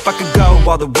myself I could go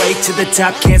all the way to the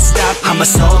top, can't stop me. I'm a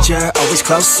soldier, always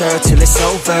closer till it's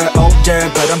over. Older,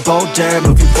 but I'm bolder,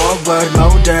 moving forward,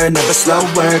 motor, never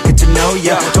slower. Good to know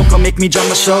ya, don't go make me drop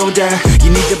my shoulder. You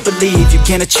need to believe you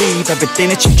can achieve everything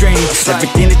that you dream.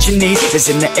 Everything that you need is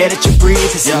in the air that you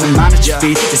breathe. It's in the mind that you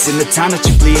feed, it's in the time that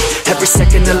you bleed. Every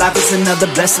second of life is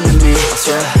another blessing to me,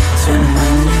 And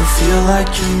when you feel like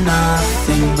you're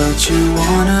nothing, but you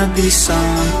wanna be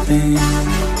something,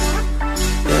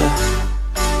 yeah.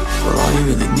 Well, all you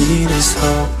really need is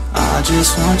hope. I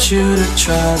just want you to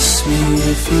trust me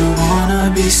if you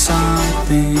wanna be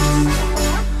something,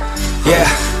 yeah.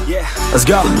 Let's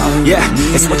go, yeah.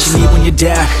 It's what you need when you're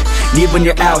down, need when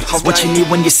you're out. It's what you need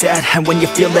when you're sad and when you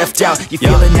feel left out. You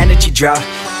feel an energy drought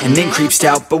and then creeps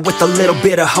out, but with a little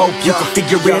bit of hope you can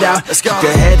figure it out. Keep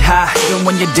your head high even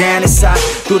when you're down inside.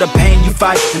 Through the pain you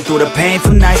fight, and through the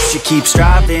painful nights you keep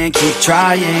striving, keep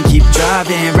trying, keep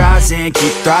driving, rising,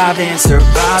 keep thriving,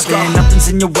 surviving. Nothing's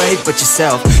in your way but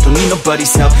yourself, don't need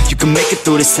nobody's help. You can make it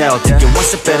through this hell, take it one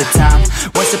step at a time,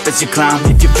 one step as you climb.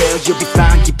 If you fail you'll be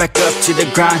fine, get back up to the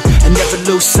grind and never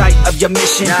lose sight of your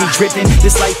mission. Be driven,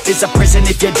 this life is is a prison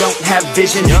if you don't have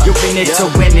vision. You're in it to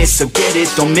win it, so get it,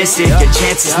 don't miss it. Your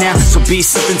chances now, so be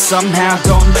something somehow.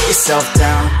 Don't let yourself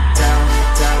down.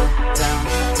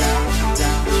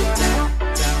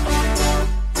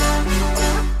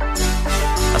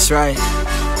 That's right.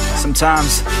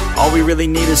 Sometimes all we really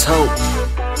need is hope.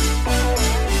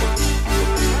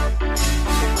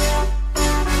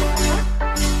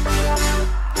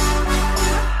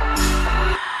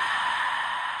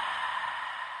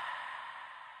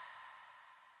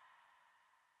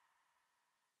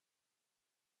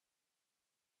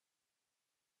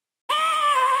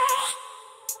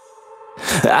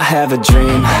 I have a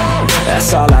dream,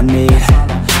 that's all I need.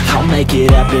 I'll make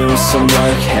it happen with some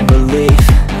work and belief.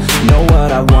 Know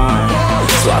what I want,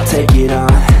 so I'll take it on.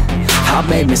 I've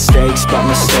made mistakes, but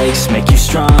mistakes make you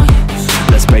strong.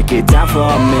 Let's break it down for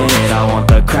a minute. I want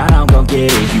the crown, I'm gon'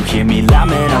 get it. You hear me loud,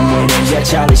 man, I'm winning. Yeah,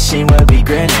 Charlie Sheen will be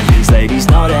grinning. These ladies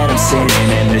know that I'm sinning,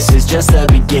 and this is just the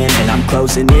beginning. I'm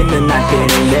closing in the ninth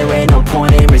inning. There ain't no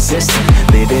point in resisting.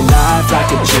 Living life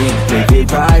like a dream, live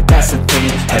it right, that's the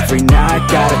thing. Every night,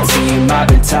 got a team,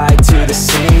 I've been tied to the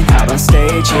scene. Out on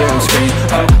stage, hear them scream,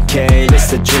 okay,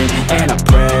 it's a dream. And I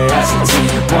pray as a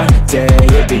team, one day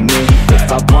it'll be me.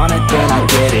 If I want it, then I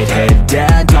get it. Head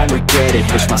down, don't regret it.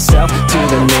 Push myself to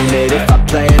the limit. If I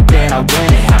play it, then I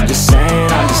win it. I'm just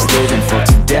saying, I'm just living for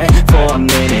today. For a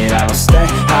minute, I don't stay,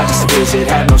 I just visit.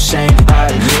 Have no shame, I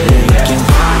admit it. Looking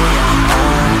right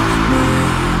at me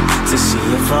to see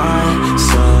if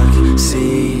I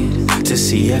succeed, to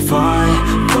see if I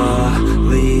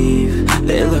believe.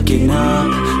 They're looking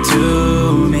up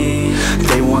to me.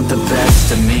 They want the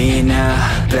best of me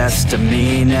now, best of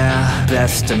me now,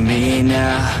 best of me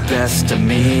now, best of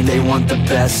me. They want the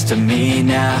best of me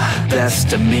now,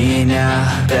 best of me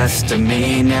now, best of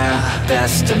me now,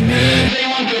 best of me. They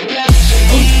want the best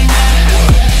of me now.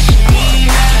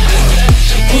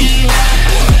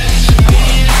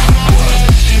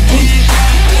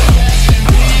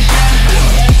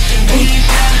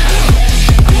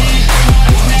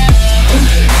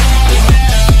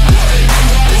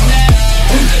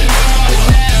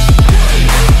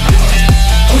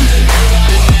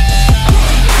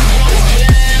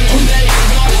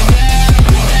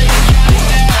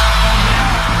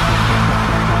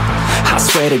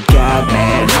 Swear to God,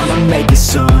 man, I'ma make it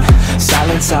soon.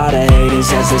 Silence all the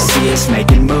haters as they see us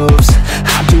making moves.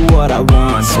 I do what I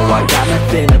want, so I got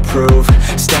nothing to prove.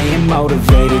 Staying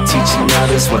motivated, teaching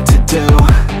others what to do.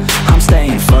 I'm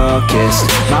staying focused,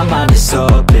 my mind is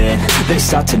open. They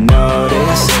start to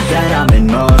notice that I'm in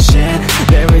motion.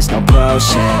 There is no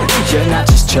potion, you're not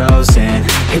just chosen.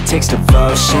 It takes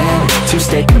devotion to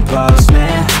stay composed,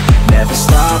 man. Never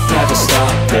stop,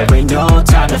 there ain't no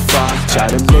time to fall. Try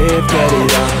to live, get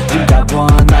it all. You got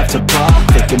one life to ball.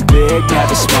 Thinking big,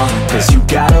 never small, cause you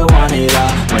gotta want it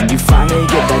all. When you finally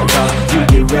get that call, you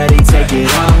get ready, take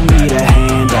it on. Need a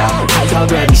handout, I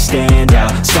already stand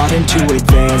out. Starting to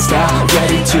advance now,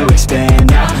 ready to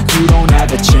expand now. You don't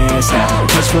have a chance now,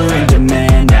 cause we're in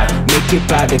demand now. Make it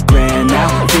by the grand now,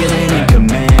 feeling in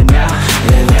command now.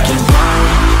 They're looking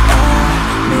right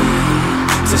at me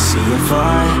to see if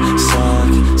I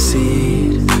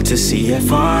succeed, to see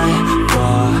if I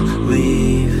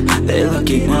believe. They're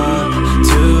looking up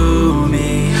to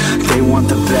me. They want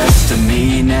the best of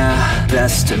me now,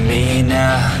 best of me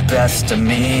now, best of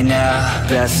me now,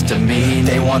 best of me.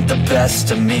 They want the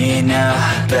best of me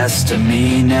now, best of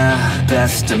me now,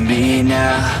 best of me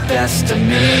now, best of me.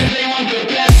 They want the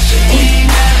best of me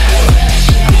now.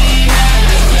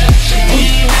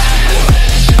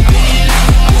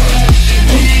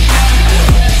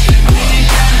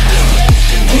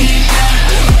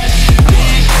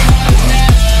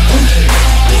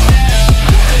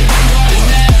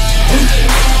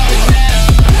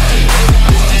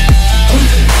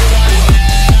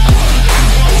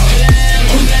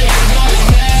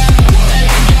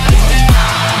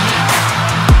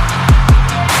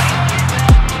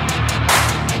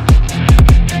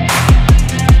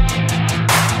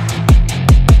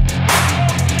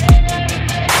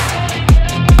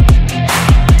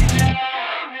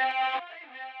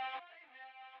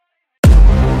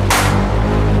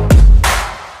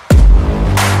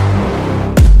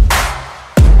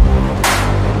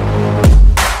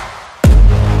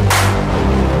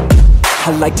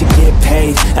 I like to get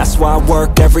paid, that's why I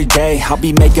work every day. I'll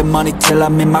be making money till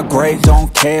I'm in my grave.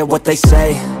 Don't care what they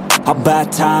say, I'll buy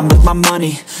time with my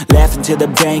money. Laughing to the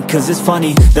bank cause it's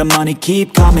funny, the money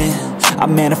keep coming, I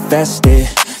manifest it.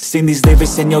 Sing these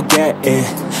lyrics and you'll get it.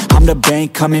 I'm the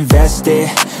bank, come invest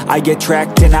it. I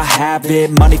attract and I have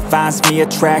it. Money finds me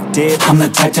attractive. I'm the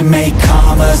type to make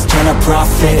commas, turn a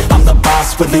profit. I'm the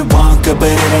boss, Willy Wonka,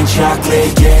 but it ain't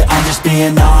chocolate. Yeah, I'm just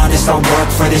being honest, I work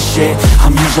for this shit.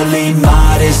 I'm usually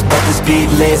modest, but this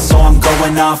beat lit, so I'm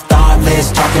going off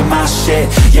thoughtless, talking my shit.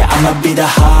 Yeah, I'ma be the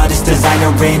hottest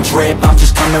designer in drip. I'm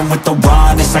just coming with the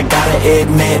rawness. I gotta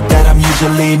admit that I'm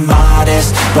usually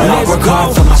modest, but I work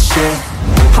hard for my shit.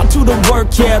 I'll do the work,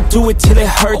 yeah, I'll do it till it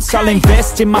hurts. I'll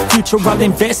invest in my future, I'll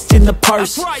invest in the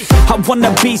purse. I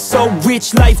wanna be so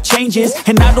rich, life changes,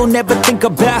 and I don't ever think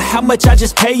about how much I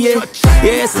just pay it.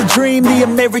 Yeah, it's the dream, the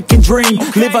American dream.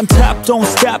 Live on top, don't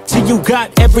stop till you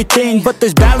got everything. But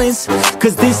there's balance,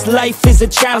 cause this life is a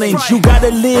challenge. You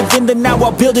gotta live in the now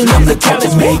while building up the talent.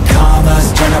 I'm the type to make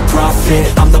commas, turn a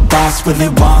profit. I'm the boss, Willy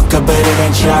Wonka, but it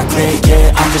ain't chocolate.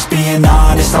 Yeah, I'm just being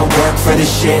honest, I work for this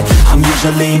shit. I'm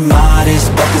usually modest,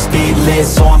 but this beat lit,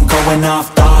 so I'm going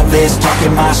off thoughtless,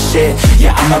 talking my shit.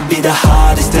 Yeah, I'ma be the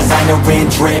hottest designer in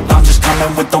drip. I'm just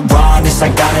coming with the rawness. I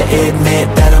gotta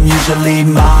admit that I'm usually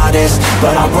modest,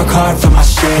 but I work hard for my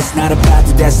shit. It's not about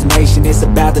the destination, it's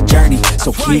about the journey.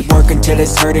 So keep working till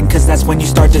it's hurting, cause that's when you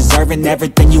start deserving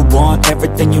everything you want,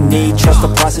 everything you need. Trust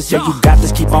the process, yeah, you got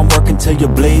this. Keep on working till you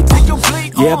bleed.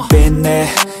 Yeah, I've been there,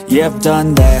 yeah, I've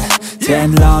done that.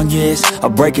 10 long years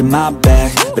of breaking my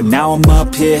back, but now I'm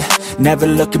up here, never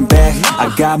looking back.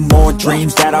 I got more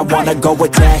dreams that I wanna go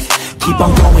attack. Keep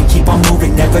on going, keep on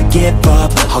moving, never give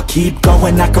up. I'll keep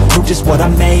going, I can prove just what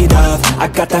I'm made of. I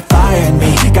got that fire in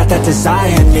me, got that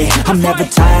desire in me. I'm never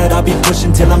tired, I'll be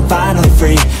pushing till I'm finally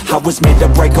free. I was made to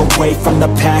break away from the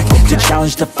pack, to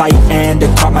challenge, to fight, and to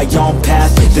carve my own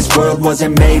path. This world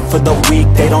wasn't made for the weak,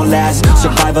 they don't last.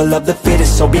 Survival of the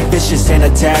fittest, so be vicious and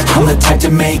attack. I'm the type to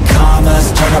make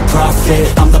commas, turn a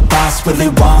profit. I'm the boss,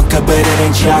 Willy Wonka, but it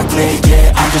ain't chocolate.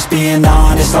 Yeah, I'm just being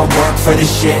honest, I work for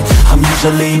this shit. I'm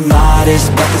usually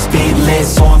modest, but this beat lit,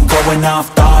 so I'm going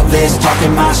off thoughtless,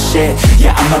 talking my shit.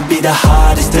 Yeah, I'ma be the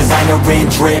hottest designer in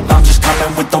drip. I'm just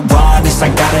coming with the rawness. I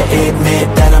gotta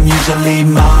admit that I'm usually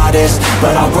modest,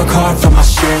 but I work hard for my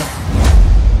shit.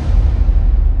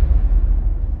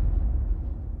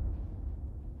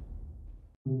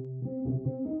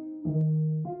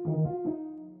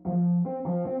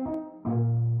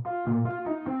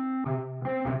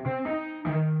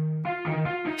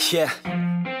 Yeah,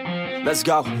 let's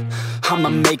go. I'ma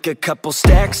make a couple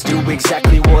stacks, do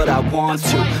exactly what I want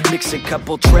to. Mix a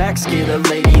couple tracks, get a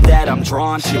lady that I'm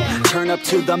drawn to. Turn up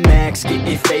to the max, get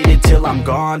it faded till I'm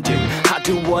gone, dude. I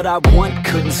do what I want,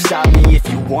 couldn't stop me if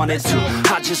you wanted to.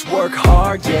 I just work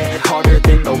hard, yeah, harder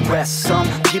than the rest. Some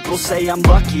people say I'm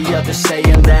lucky, others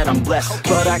saying that I'm blessed.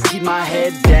 But I keep my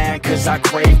head down, cause I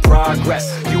crave progress.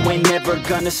 You ain't never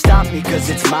gonna stop me, cause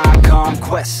it's my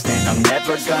conquest. And I'm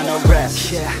never gonna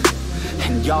rest, yeah.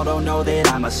 And y'all don't know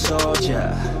that I'm a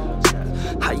soldier.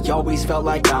 I always felt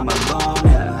like I'm alone,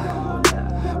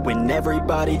 yeah. When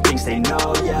everybody thinks they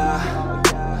know, yeah.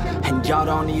 And y'all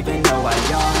don't even know I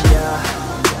own,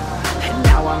 yeah. And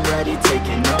now I'm ready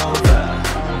taking over,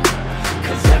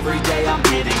 cause every day I'm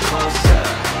getting closer.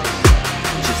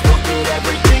 Just look at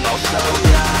everything I'll show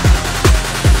ya.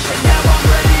 And now I'm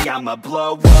ready, I'ma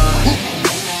blow up.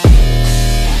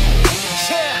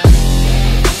 Yeah.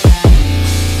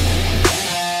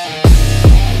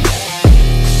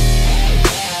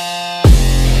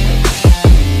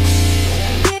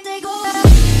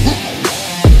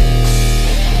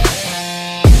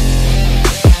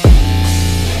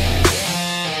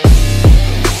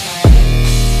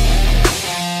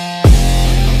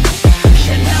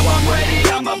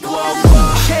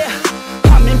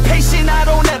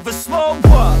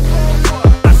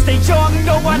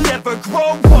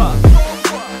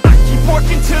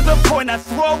 To the point I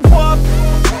throw up.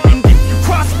 And if you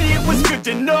cross me, it was good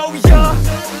to know ya.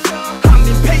 I'm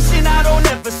impatient, I don't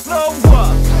ever slow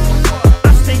up.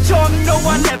 I stay young, no,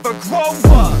 I never grow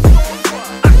up.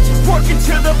 I keep working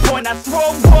to the point I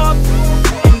throw up.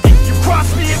 And if you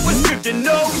cross me, it was good to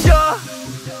know ya.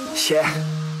 Yeah.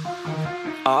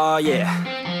 Oh yeah.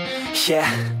 Yeah.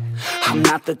 I'm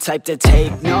not the type to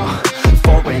take no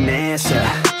for an answer.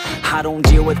 I don't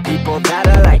deal with people that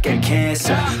are like a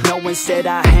cancer. No, instead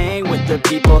I hang with the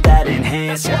people that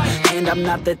enhance ya. And I'm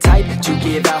not the type to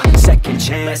give out second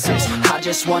chances. I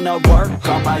just wanna work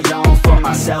on my own for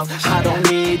myself. I don't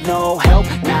need no help,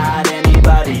 not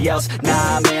anybody else.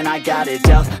 Nah, man, I got it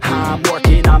dealt. I'm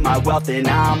working on my wealth and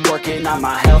I'm working on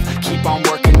my health. Keep on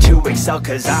working to excel,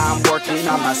 cause I'm working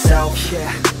on myself.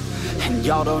 Yeah. And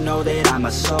y'all don't know that I'm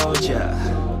a soldier.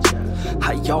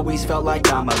 I always felt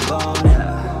like I'm alone,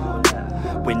 yeah.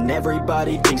 When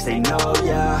everybody thinks they know,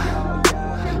 yeah.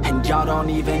 and y'all don't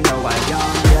even know I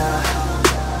own ya.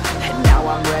 And now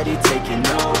I'm ready taking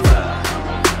over,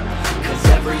 'cause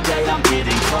every day I'm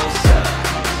getting closer.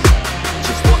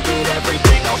 Just look at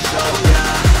everything I'll show ya.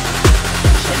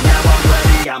 And now I'm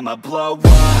ready, I'ma blow up.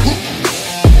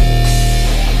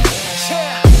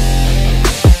 Yeah.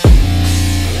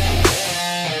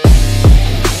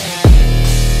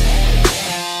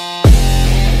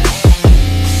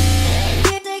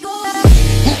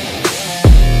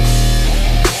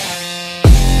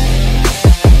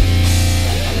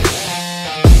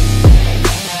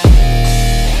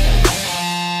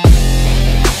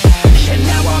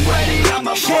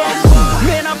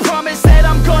 Man, I promise that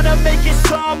I'm gonna make it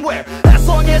somewhere. As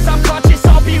long as I'm conscious,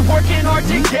 I'll be working hard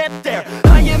to get there.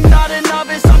 I am not a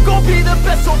novice, I'm gonna be the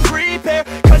best, so prepare.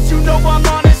 'Cause you know I'm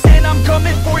honest and I'm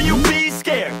coming for you, be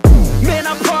scared. Man,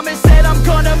 I promise that I'm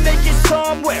gonna make it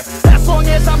somewhere. As long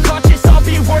as I'm conscious, I'll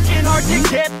be working hard to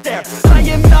get there. I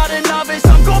am not a novice,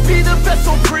 I'm gonna be the best,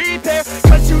 so prepare.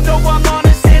 'Cause you know I'm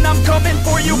honest and I'm coming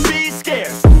for you, be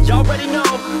scared. Y'all already know.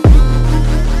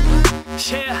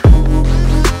 Yeah.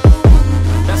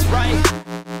 That's right,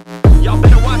 y'all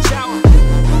better watch out.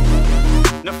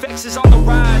 NEFFEX is on the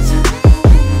rise.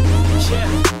 Yeah.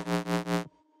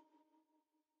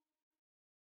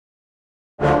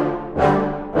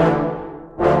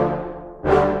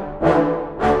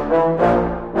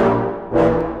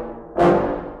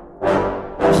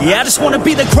 Yeah, I just wanna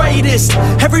be the greatest.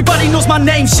 Everybody knows my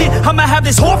name, shit. I'ma have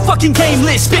this whole fucking game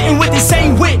list, spitting with the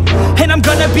same wit, and I'm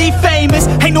gonna be famous.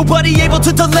 Ain't nobody able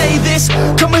to delay this.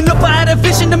 Coming up, I had a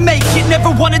vision to make it. Never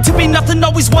wanted to be nothing,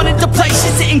 always wanted to play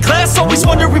shit. Sit in class, always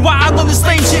wondering why I love the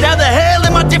same shit. How the hell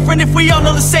am I different if we all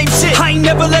know the same shit? I ain't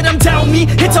never let them doubt me,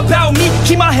 it's about me.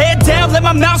 Keep my head down, let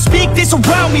my mouth speak. They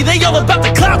surround me, they all about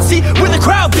the clout, see where the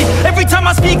crowd be. Every time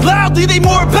I speak loudly, they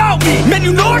more about me. Man,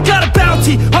 you know I got a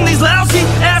bounty on these lousy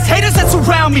ass haters that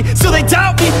surround me. Still they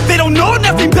doubt me, they don't know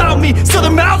nothing about me. Still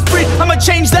their mouths free, I'ma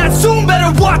change that soon.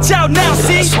 Better watch out now,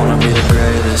 see? I just wanna be the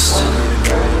greatest.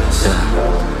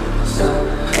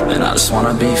 Yeah. And I just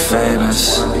wanna be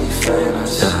famous.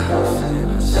 Yeah.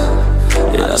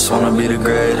 Yeah, I just wanna be the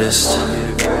greatest.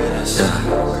 Yeah.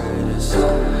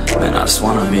 Man, I just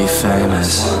wanna be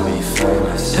famous.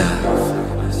 Yeah.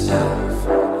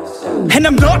 And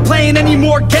I'm not playing any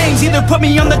more games. Either put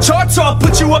me on the charts or I'll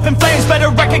put you up in flames. Better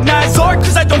recognize art,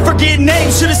 'cause I don't forget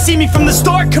names. Should've seen me from the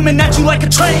start, coming at you like a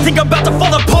train. Think I'm about to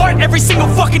fall apart every single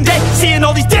fucking day. Seeing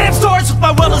all these damn stars with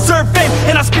my well-deserved fame.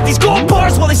 And I spit these gold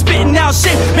bars while they spitting out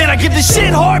shit. Man, I give this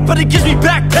shit hard, but it gives me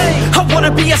back pain. I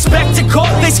wanna be a spectacle,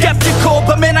 they skeptical,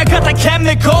 but man, I got that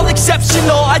chemical,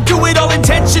 exceptional. I do it all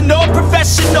intentional,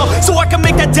 professional, so I can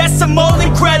make that decimal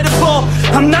incredible.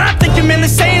 I'm not thinking, man, they're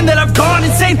saying that I've gone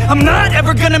insane. I'm not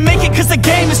ever gonna make it, 'cause the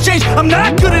game has changed. I'm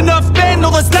not good enough, man, no,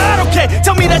 that's not okay.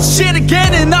 Tell me that shit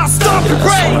again and I'll stop your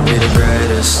brain. I just wanna be the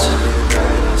greatest.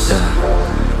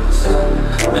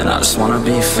 Yeah. And I just wanna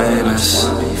be famous.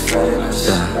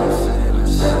 Yeah.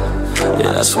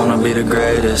 Yeah, I just wanna be the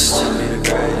greatest.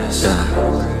 Yeah.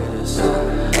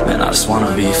 Man, I just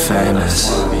wanna be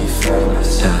famous.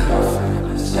 Yeah.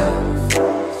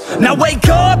 Now wake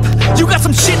up, you got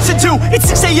some shit to do. It's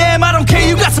 6 AM, I don't care,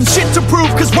 you got some shit to prove.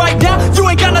 'Cause right now, you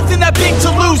ain't got nothing that big to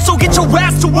lose. So get your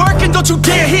ass to work and don't you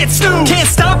dare hit snooze. Can't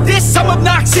stop this, I'm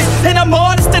obnoxious, and I'm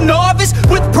honest and novice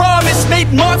with promise.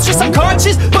 Made monstrous, I'm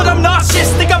conscious, but I'm nauseous.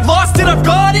 Think I've lost it, I've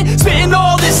got it. Spitting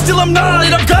all this, still I'm not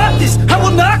it. I've got this, I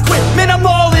will not quit. Man, I'm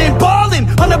all in, balling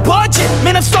on a budget.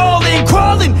 Man, I'm stalling,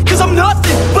 crawling, 'cause I'm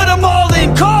nothing, but I'm all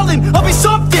in, calling, I'll be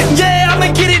something. Yeah,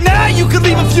 I'ma get it now, you can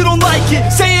leave if you don't like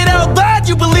it. Say it out loud,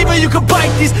 you believe it, you can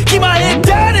bite this. Keep my head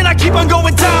down and I keep on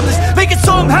going timeless. Make it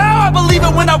somehow, I believe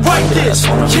it when I write this. I just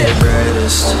wanna be the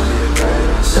greatest.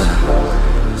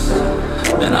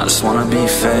 Yeah. And I just wanna be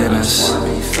famous.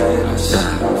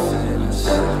 Yeah.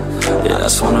 Yeah, I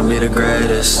just wanna be the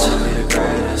greatest.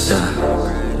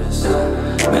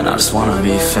 Yeah. Man, I just wanna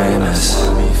be famous.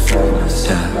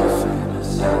 Yeah.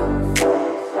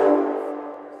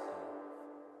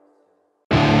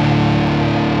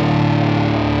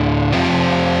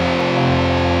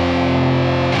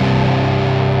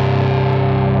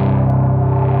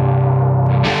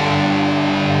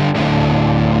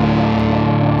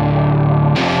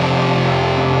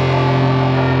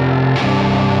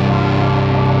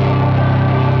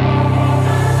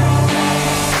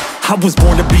 I was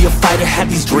born to be a fighter, had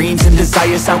these dreams and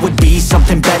desires. I would be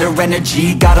something better,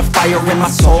 energy, got a fire in my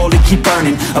soul to keep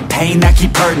burning, a pain that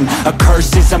keep hurting, a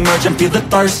curse is emerging, feel the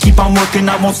thirst, keep on working,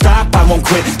 I won't stop, I won't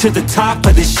quit, to the top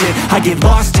of this shit, I get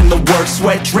lost in the work,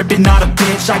 sweat dripping, not a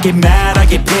bitch, I get mad, I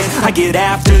get pissed, I get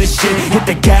after this shit, hit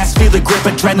the gas, feel the grip,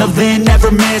 adrenaline,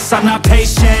 never miss, I'm not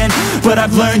patient, but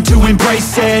I've learned to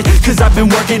embrace it, cause I've been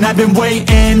working, I've been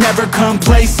waiting, never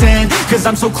complacent, cause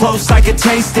I'm so close I can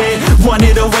taste it,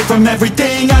 wanted away from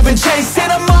everything I've been chasing.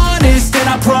 I'm honest and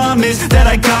I promise that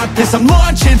I got this. I'm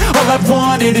launching, all I've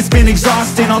wanted has been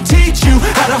exhausting. I'll teach you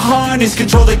how to harness,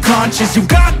 control the conscious. You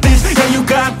got this, yeah you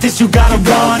got this, you gotta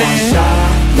want it. Shot,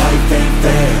 life ain't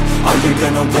fair. Are you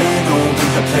gonna win or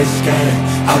will you play scared?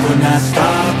 I will not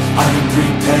stop, I am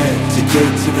prepared to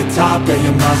get to the top, yeah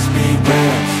you must be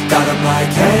rare. Got 'em like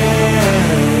hey,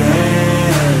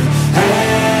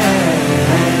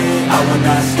 hey, I will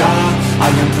not stop, I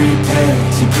am prepared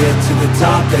to get to the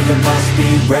top, yeah you must be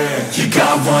rare. You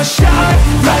got one shot,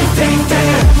 life ain't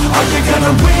fair. Are you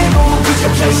gonna win or will you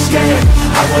play scared?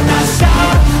 I will not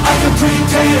stop, I am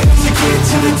prepared to get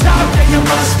to the top, yeah you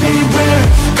must be rare.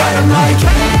 Got 'em like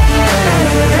hey,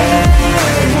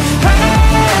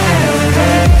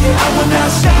 I will not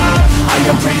stop, I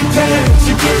am prepared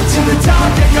to get to the top,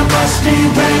 yeah you must be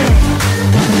rare.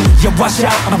 Yeah, watch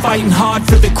out, I'm fighting hard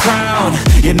for the crown.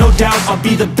 Yeah, no doubt, I'll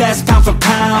be the best pound for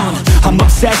pound. I'm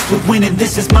obsessed with winning,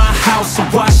 this is my house. So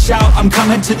watch out, I'm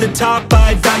coming to the top,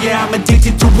 I vow. Yeah, I'm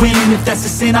addicted to winning. If that's a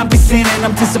sin, I'll be sinning.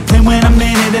 I'm disciplined when I'm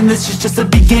in it, and this is just the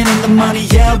beginning. The money,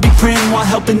 yeah, I'll be printing while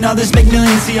helping others make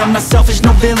millions. See, I'm not selfish,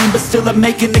 no villain, but still I'm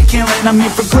making the killing. I'm here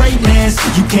for greatness,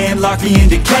 you can't lock me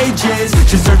into cages.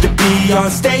 Deserve to be on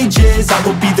stages, I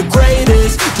will be the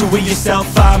greatest. Do it yourself,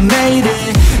 I made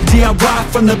it. DIY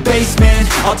from the basement,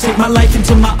 I'll take my life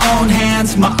into my own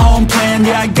hands, my own plan.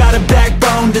 Yeah, I got a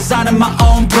backbone, designing my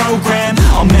own program.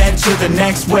 I'll mentor the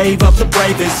next wave of the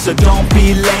bravest, so don't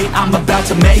be late, I'm about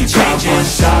to make changes. One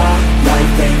shot,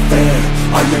 life ain't fair.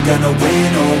 Are you gonna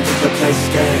win or will you play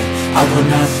scared? I will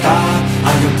not stop,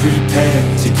 I am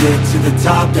prepared to get to the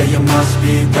top, yeah you must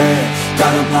be rare.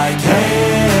 Got 'em like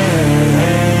hey,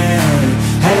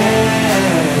 hey,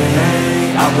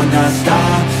 I will not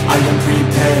stop, I am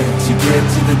prepared to get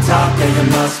to the top, yeah you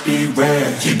must be rare.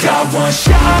 You got one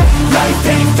shot, life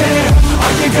ain't fair.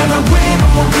 Are you gonna win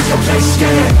or will you play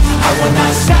scared? I will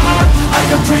not stop, I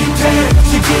am prepared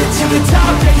to get to the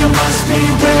top, yeah you must be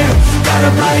rare. Got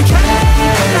 'em like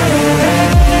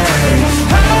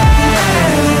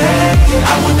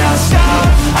I will not stop,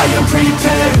 I am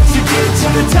prepared to get to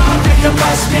the top, yeah you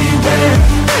must be rare.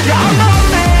 Yeah, I'm on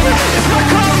man, it's not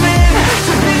coming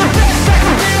to be the best, I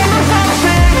can be on the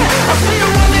mountain. I see you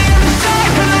on the other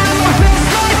side, and I live my best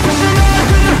life, pushing on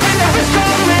through the pain that is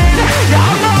coming. Yeah,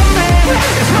 I'm on man,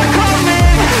 it's not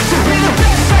coming to be the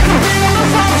best, I can be on the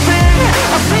mountain.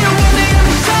 I see you on the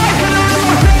other side, and I live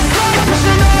my best life,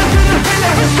 pushing on through the pain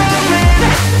that is coming.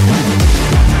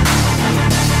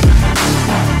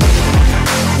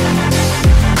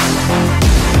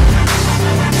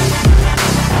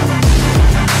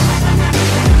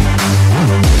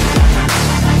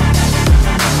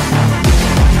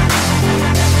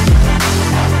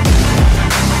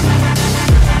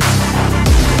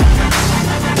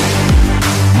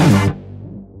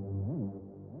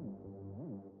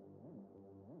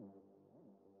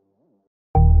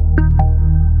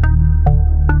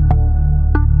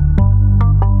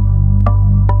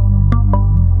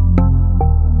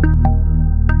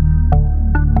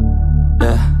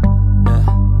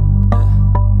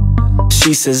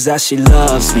 She says that she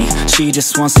loves me, she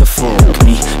just wants to fuck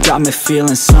me. Got me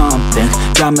feeling something,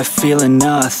 got me feeling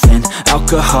nothing.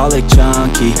 Alcoholic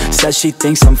junkie, says she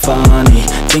thinks I'm funny.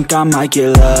 Think I might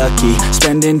get lucky,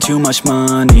 spending too much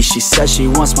money. She says she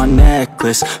wants my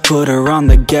necklace, put her on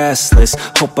the guest list.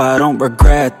 Hope I don't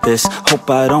regret this, hope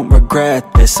I don't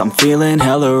regret this. I'm feeling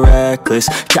hella reckless,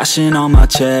 cashing all my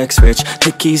checks rich.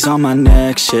 Hickeys on my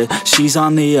neck, shit, she's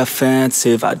on the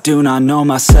offensive. I do not know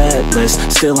my set list,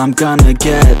 still I'm gonna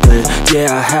get lit.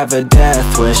 Yeah, I have a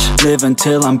death wish, live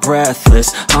until I'm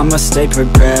breathless. I'ma stay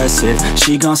progressive,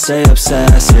 she gon' stay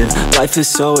obsessive. Life is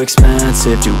so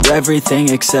expensive, do everything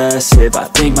excessive. I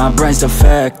think my brain's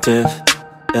defective,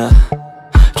 yeah.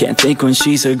 Can't think when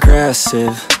she's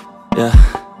aggressive, yeah.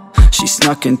 She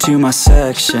snuck into my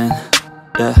section,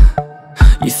 yeah.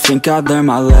 You think I'd learn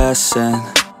my lesson,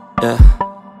 yeah.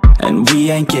 And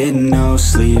we ain't getting no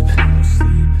sleep.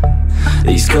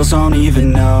 These girls don't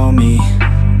even know me.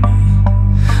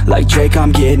 Like Drake,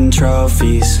 I'm getting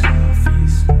trophies.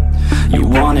 You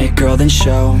want it, girl, then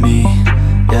show me,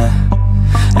 yeah.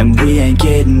 and we ain't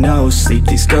getting no sleep.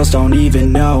 These girls don't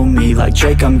even know me. Like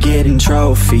Drake, I'm getting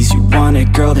trophies. You want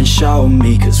it, girl, then show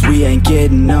me. Cause we ain't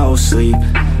getting no sleep.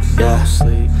 Yeah,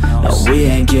 no, we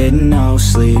ain't getting no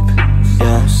sleep.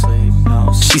 Yeah.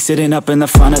 She's sitting up in the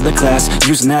front of the class,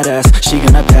 using that ass, she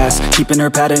gonna pass. Keeping her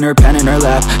pad and her pen in her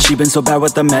lap. She been so bad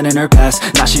with the men in her past.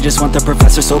 Now she just want the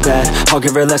professor so bad. I'll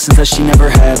give her lessons that she never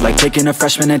had, like taking a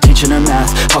freshman and teaching her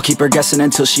math. I'll keep her guessing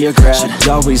until she a grad. She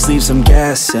always leaves them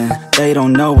guessing, they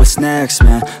don't know what's next,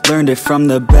 man. Learned it from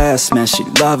the best, man. She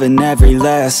loving every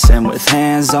lesson, with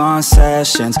hands-on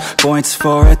sessions, points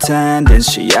for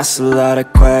attendance. She asks a lot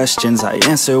of questions, I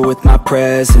answer with my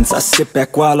presence. I sit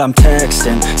back while I'm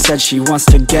texting, said she wants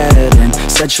to get in,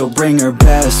 said she'll bring her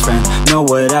best friend. Know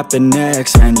what happened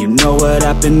next, man, you know what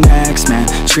happened next, man.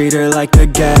 Treat her like a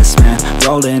guest, man,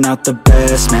 rolling out the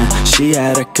best, man. She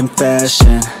had a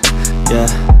confession, yeah.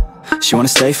 She wanna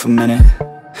stay for a minute,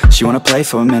 she wanna play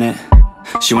for a minute,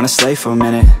 she wanna slay for a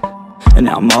minute, and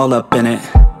now I'm all up in it.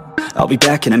 I'll be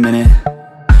back in a minute,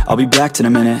 I'll be back in a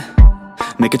minute,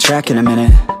 make a track in a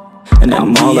minute, and now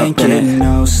I'm all up in it.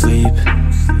 No sleep,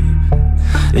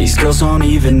 these girls don't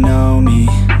even know me.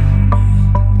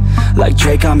 Like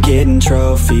Drake, I'm getting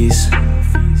trophies.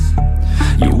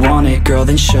 You want it, girl,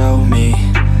 then show me.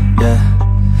 Yeah.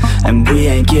 And we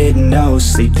ain't getting no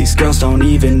sleep. These girls don't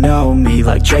even know me.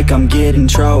 Like Drake, I'm getting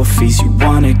trophies. You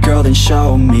want it, girl, then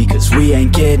show me. Cause we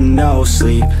ain't getting no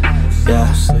sleep.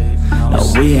 Yeah.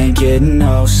 No, we ain't getting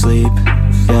no sleep.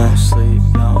 Yeah.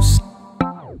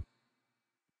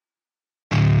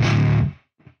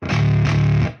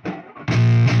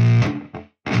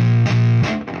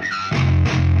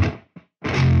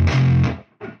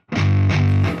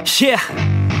 Yeah,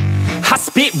 I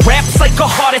spit raps like a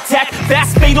heart attack,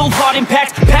 fast fatal heart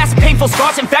impact, past painful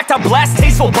scars. In fact, I blast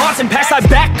tasteful bars and packs. I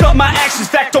back up my actions,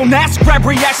 fact, don't ask, grab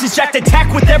reactions, jacked,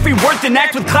 attack with every word, then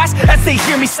act with class as they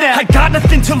hear me snap. I got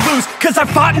nothing to lose, cause I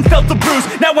fought and felt the bruise.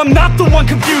 Now I'm not the one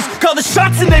confused, call the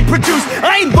shots and they produce.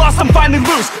 I ain't lost, I'm finally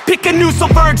loose, pick a new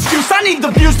silver excuse. I need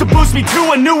the views to boost me to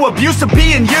a new abuse of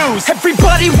being used.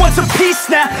 Everybody wants a piece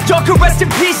now, y'all can rest in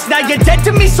peace now. You're dead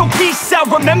to me, so peace out,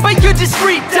 remember you're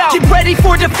discreet out. Get ready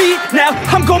for defeat now,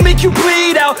 I'm gonna make you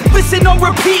bleed out. Listen on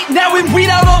repeat now and weed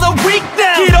out all the weak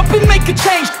now. Get up and make a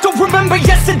change, don't remember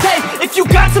yesterday. If you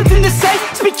got something to say,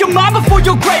 speak your mind before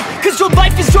your grave. Cause your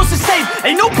life is yours to save,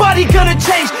 ain't nobody gonna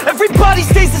change. Everybody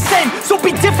stays the same, so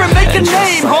be different, make a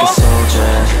name, like a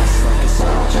soldier,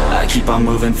 I keep on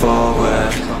moving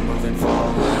forward,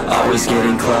 always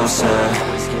getting closer,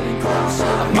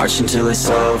 marching till it's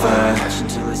over.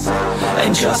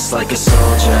 And just like a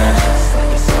soldier,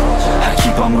 I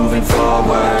keep on moving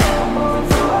forward,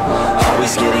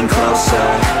 always getting closer,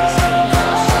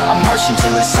 I'm marching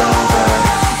till it's over.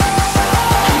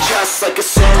 And just like a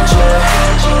soldier,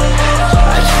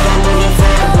 I keep on moving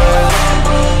forward,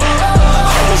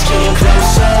 always getting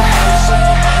closer,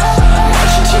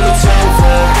 marching till it's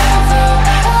over.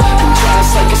 And just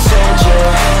like a soldier,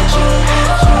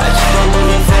 I keep on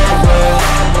moving forward,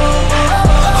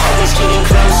 always getting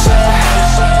closer,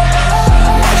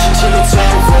 marching till it's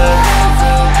over.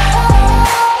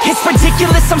 It's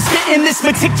ridiculous, I'm spitting this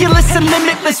meticulous and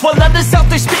limitless, while others out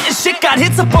there spitting shit got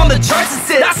hits up on the charts and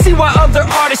shit. I see why other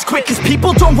artists quit, cause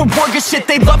people don't reward good shit.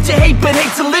 They love to hate but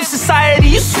hate to live. Society,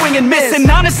 you swing and miss, and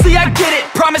honestly I get it.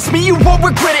 Promise me you won't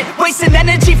regret it. Wasting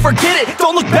energy, forget it.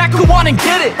 Don't look back, go on and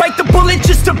get it. Bite the bullet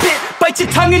just a bit, bite your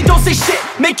tongue and don't say shit.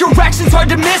 Make your actions hard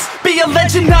to miss, be a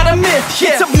legend not a myth.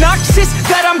 Yeah. It's obnoxious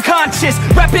that I'm conscious,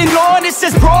 rapping honest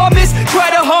as promise. Try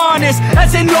to harness,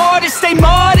 as an artist stay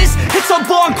modest. It's a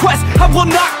long quest, I will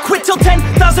not quit till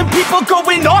 10,000 people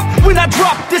going off when I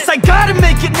drop this. I gotta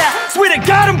make it now, swear to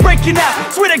God I'm breaking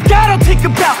out. Swear to God I'll take a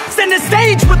bow, stand the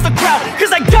stage with the crowd.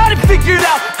 Cause I got it figured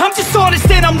out, I'm just honest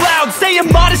and I'm loud.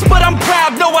 Staying modest but I'm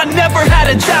proud, no I never had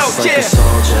a doubt. Just like a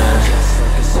soldier,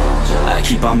 I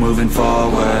keep on moving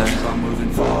forward,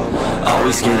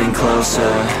 always getting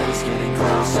closer,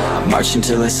 I'm marching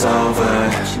till it's over.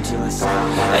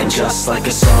 And just like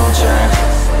a soldier,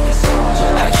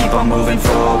 I keep on moving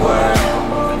forward,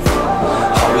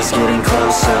 always getting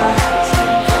closer,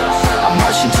 I'm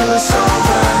marching till it's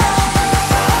over.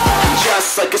 And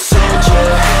just like a soldier,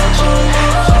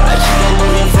 I keep on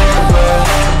moving forward,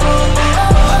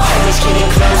 always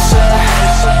getting closer,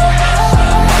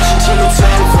 I'm marching till it's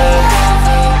over.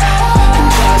 And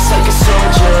just like a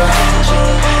soldier,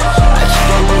 I keep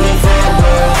on moving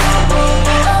forward,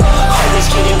 always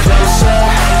getting closer,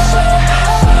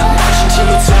 I'm marching till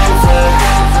it's over.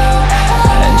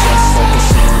 And just like a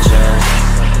soldier,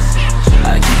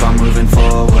 I keep on moving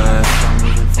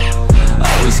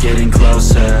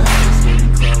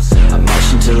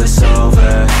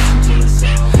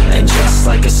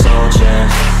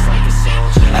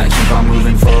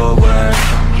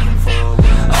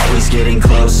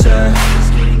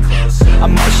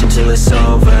emotion till it's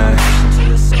over.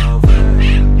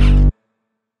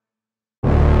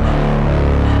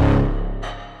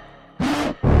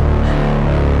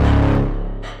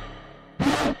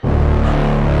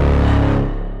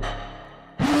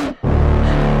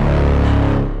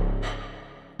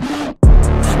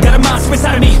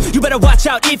 Inside of me, you better watch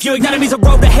out if your enemy's a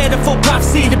road ahead of full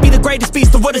prophecy to be the greatest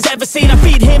beast the world has ever seen. I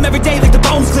feed him every day like the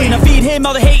bones clean. I feed him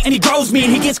all the hate and he grows me,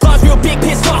 and he gets claws real big,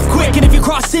 pissed off quick. And if you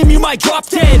cross him, you might drop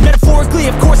dead. Metaphorically,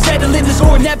 of course, settling the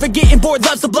score, never getting bored,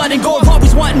 loves the blood and gore,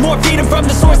 always wanting more, feeding from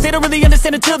the source. They don't really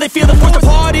understand until they feel the force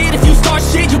apart it. If you start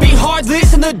shit, you'll be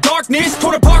heartless in the darkness,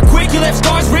 torn apart quick. You left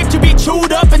scars ripped, you'll be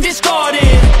chewed up and discarded.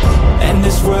 And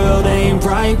this world ain't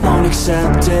right, won't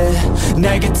accept it.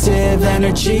 Negative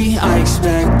energy, I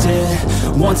expect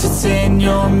it. Once it's in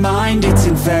your mind, it's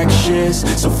infectious.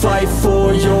 So fight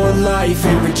for your life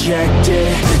and reject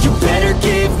it. You better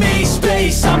give me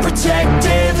space, I'm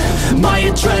protective. My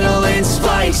adrenaline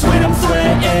spikes when I'm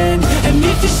threatened. And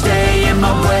if you stay in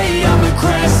my way, I'm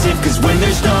aggressive. Cause when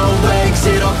there's no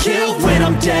exit, I'll kill when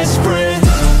I'm desperate.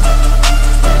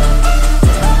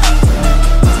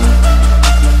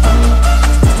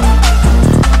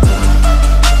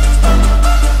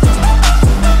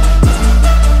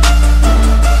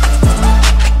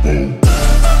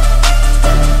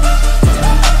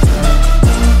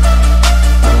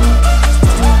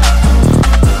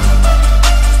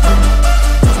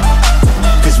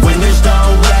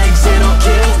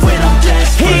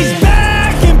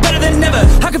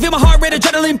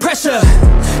 Pressure,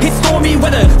 it's stormy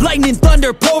weather, lightning,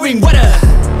 thunder, pouring weather.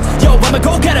 Yo, I'm a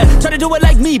go-getter, try to do it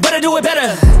like me, but I do it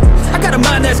better. I got a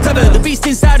mind that's clever, the beast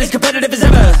inside is competitive as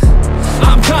ever.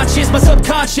 I'm conscious, my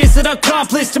subconscious, an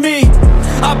accomplice to me.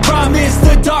 I promise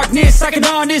the darkness, I can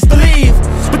honest believe.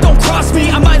 But don't cross me,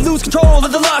 I might lose control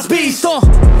of the lost beast.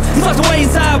 He's locked away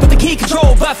inside with the key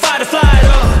controlled by fight or flight.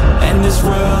 And this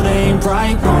world ain't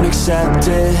right, won't accept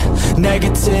it.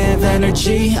 Negative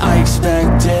energy, I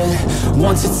expect it.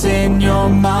 Once it's in your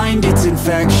mind, it's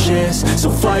infectious. So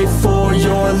fight for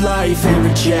your life and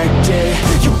reject it.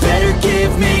 You better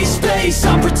give me space,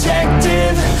 I'm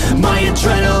protective. My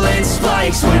adrenaline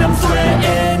spikes when I'm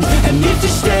threatened. And if you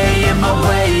stay in my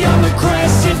way, I'm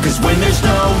aggressive. Cause when there's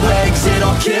no exit,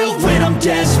 I'll kill when I'm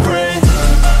desperate.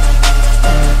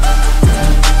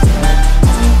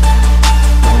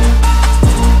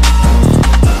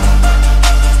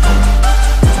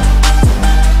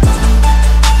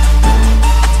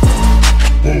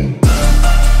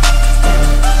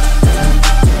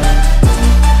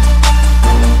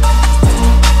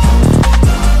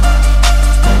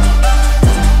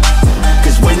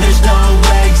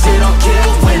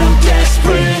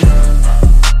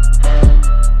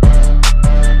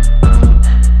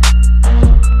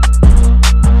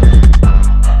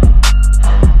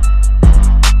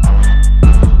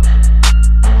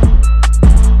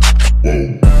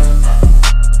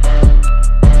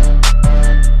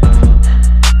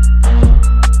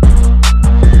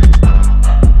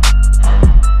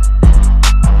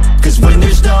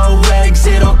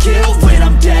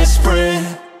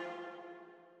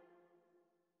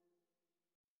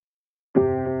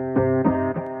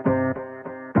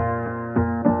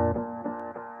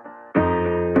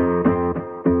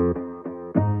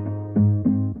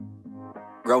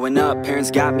 Growing up,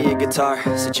 parents got me a guitar.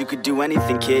 Said you could do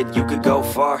anything, kid, you could go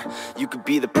far. You could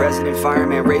be the president,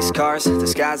 fireman, race cars. The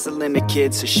sky's the limit,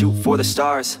 kid, so shoot for the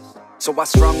stars. So I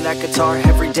strummed that guitar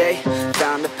every day.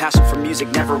 Found a passion for music,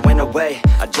 never went away.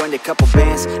 I joined a couple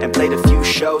bands and played a few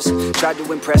shows. Tried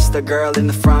to impress the girl in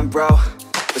the front row.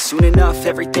 But soon enough,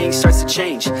 everything starts to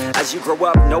change. As you grow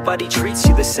up, nobody treats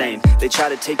you the same. They try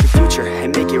to take your future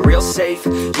and make it real safe.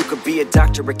 You could be a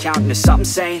doctor, accountant, or something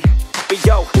sane. But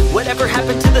yo, whatever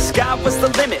happened to the sky was the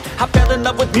limit. I fell in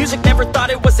love with music, never thought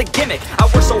it was a gimmick. I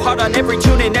worked so hard on every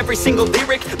tune and every single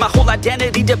lyric. My whole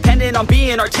identity depended on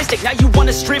being artistic. Now you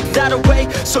wanna strip that away,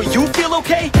 so you feel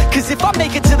okay? Cause if I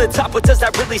make it to the top, what does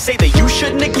that really say? That you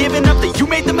shouldn't have given up, that you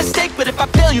made the mistake? But if I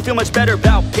fail, you feel much better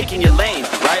about picking your lane,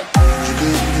 right?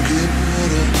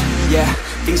 Yeah,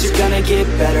 things are gonna get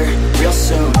better real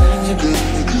soon.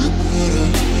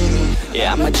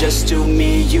 Yeah, I'ma just do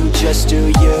me, you just do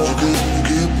you.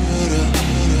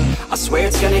 I swear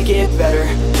it's gonna get better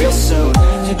real soon.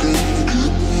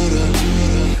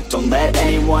 Don't let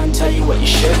anyone tell you what you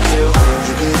should do.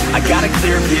 I got a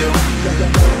clear view,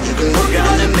 we're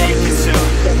gonna make it soon.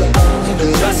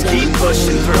 Just keep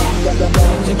pushing through.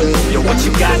 You're what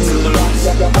you got to lose.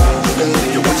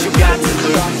 You're what you got to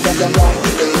lose.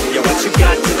 You're what you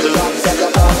got to lose.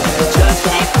 Just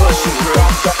keep pushing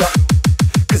through.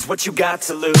 Cause what you got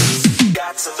to lose,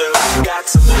 got to lose, got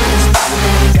to lose,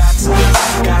 got to lose.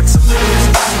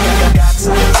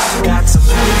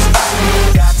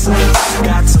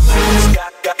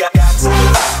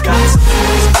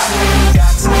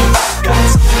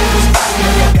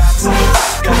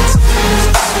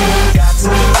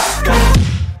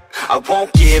 I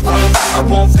won't give up, I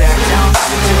won't back down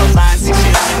till the line sinks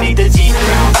in underneath the deep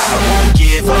ground. I won't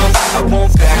give up, I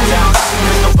won't back down.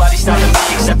 There's nobody stopping me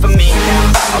except for me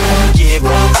now. I won't give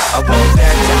up, I won't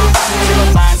back down till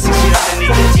the line sinks in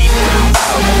underneath the deep ground.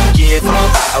 I won't give up,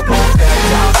 I won't back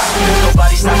down. There's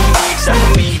nobody stopping me except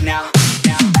for me now.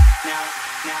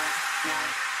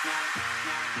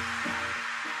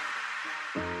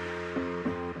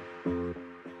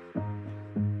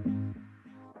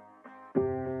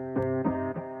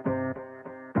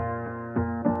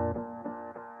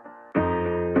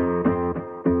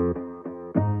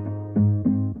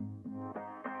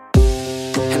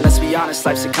 Be honest,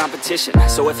 life's a competition.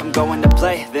 So if I'm going to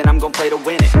play, then I'm gonna play to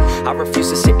win it. I refuse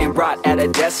to sit and rot at a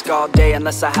desk all day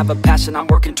unless I have a passion I'm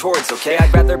working towards, okay?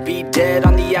 I'd rather be dead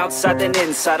on the outside than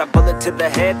inside. A bullet to the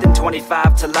head than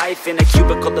 25 to life in a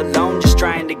cubicle alone, just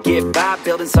trying to get by,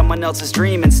 building someone else's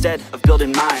dream instead of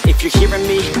building mine. If you're hearing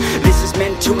me, this is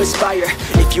meant to inspire.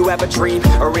 If you have a dream,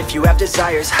 or if you have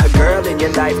desires, a girl in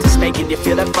your life that's making you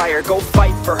feel that fire, go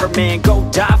fight for her man, go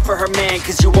die for her man.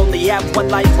 Cause you only have one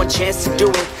life, one chance to do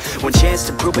it, one chance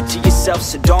to prove it to yourself,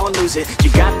 so don't lose it. You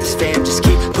got this, fam, just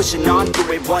keep pushing on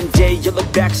through it. One day you'll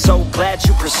look back so glad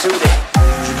you pursued it.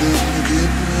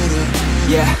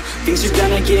 Yeah, things are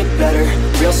gonna get better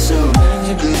real soon.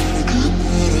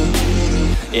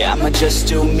 Yeah, I'ma just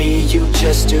do me, you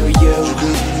just do you.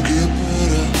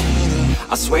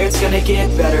 I swear it's gonna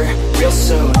get better real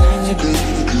soon.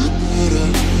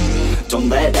 Don't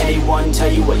let anyone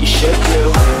tell you what you should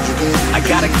do. I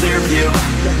got a clear view,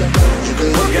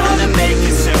 we're gonna make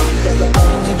it soon.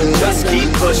 Just keep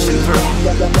pushing through.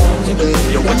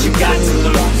 You're what you got to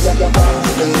lose.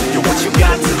 You're what you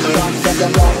got to lose.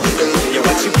 You're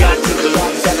what you got to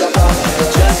lose.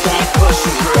 Just keep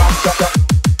pushing through.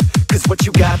 Cause what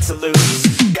you got to lose,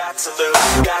 got to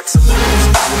lose, got to lose,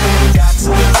 got to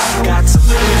lose, got to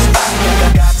lose,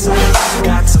 got to lose,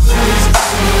 got to lose,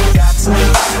 got to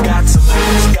lose, got to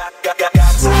lose, got to lose, got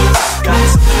to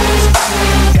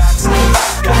lose, got to lose, got to lose,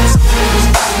 got to lose,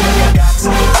 got to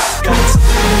lose,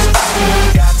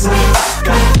 got to lose.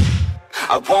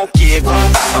 I won't give up,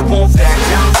 I won't back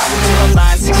down till the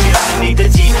line sinks in underneath the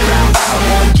deep ground. I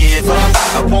won't give up,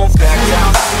 I won't back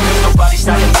down. There's nobody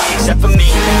stopping me except for me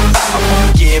now. I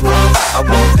won't give up, I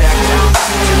won't back down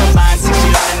till the line sinks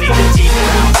in underneath the deep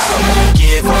ground. I won't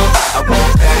give up, I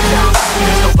won't back down.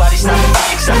 There's nobody stopping me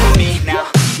except for me now.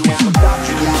 You ain't gonna stop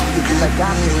me now, because I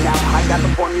got this now. I got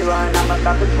the formula and I'm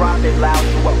about to drop it loud.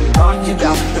 So what we talking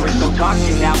about, there is no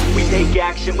talking now. We take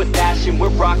action with passion,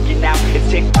 we're rocking now. It's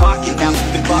tick-tocking now,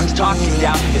 the clock's talking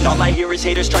down. And all I hear is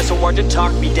haters try so hard to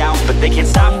talk me down, but they can't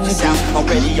stop the sound,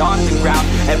 already on the ground.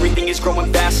 Everything is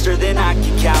growing faster than I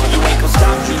can count. You ain't gonna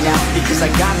stop me now, because I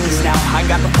got this now. I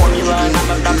got the formula and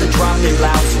I'm about to drop it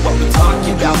loud. So what we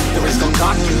talking about, there is no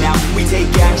talking now. We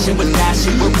take action with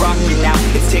passion, we're rocking now.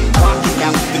 It's tick-tocking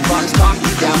now, the clock's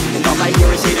talking down. And all I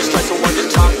hear is haters try so hard to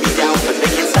talk me down, but they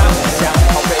can't stop the sound,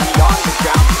 already on the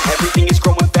ground. Everything is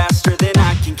growing faster than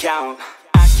I can count.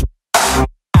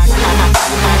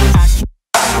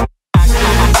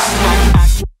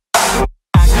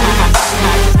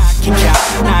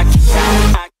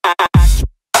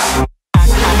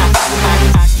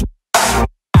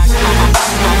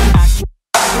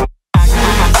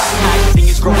 Everything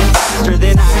is growing faster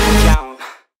than I can count.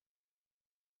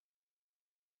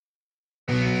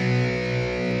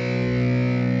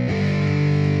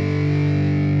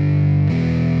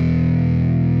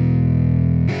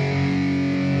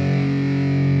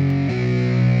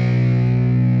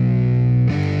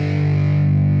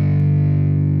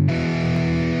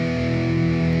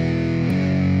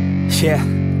 Yeah,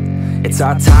 it's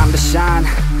our time to shine.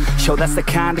 Show that's the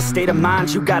kind of state of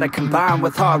mind you gotta combine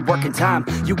with hard work and time.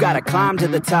 You gotta climb to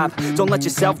the top. Don't let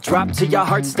yourself drop till your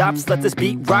heart stops. Let this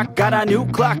beat rock. Got a new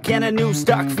clock and a new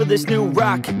stock for this new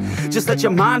rock. Just let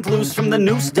your mind loose from the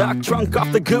new stock. Drunk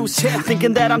off the goose,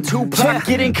 thinking that I'm too pop.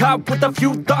 Getting caught with a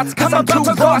few thoughts cause I'm too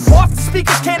lost. Off the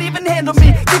speakers can't even handle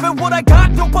me. Giving what I got,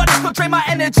 nobody's gonna drain my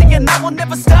energy. And I will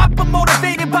never stop, I'm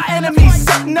motivated by enemies.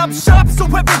 Setting up shop so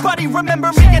everybody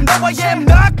remember me. And no, I am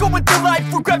not going through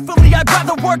life regretfully. I'd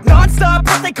rather work non-stop,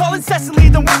 what they call incessantly,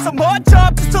 than work some odd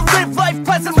job just to live life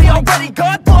pleasantly. Already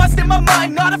got lost in my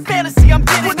mind, not a fantasy, I'm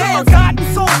getting there.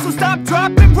 Forgotten soul, so stop,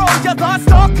 drop, and roll. You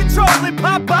lost all control and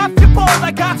pop off your ball.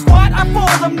 I got squat, I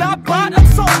fall, I'm not bought, I'm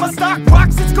sold. My stock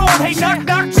rocks, it's gold. Hey, knock,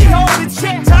 knock, me home. It's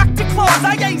shit, talk to close.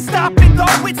 I ain't stopping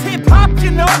though, it's hip-hop,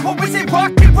 you know. Or is it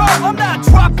rock and roll? I'm not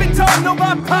dropping down, no,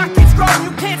 my pocket's grown.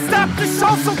 You can't stop the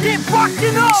show, so get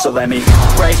rockin' on. So let me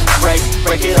break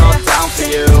it all down for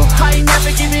you. I ain't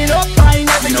never giving up, I ain't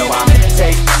never giving up. I'm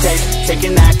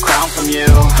taking that crown from you.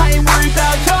 I ain't worried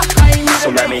about you, I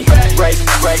me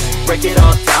break it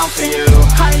all down for you.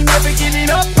 I ain't never giving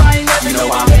up, I ain't never You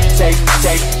know giving I'm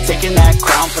up. taking that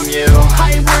crown from you.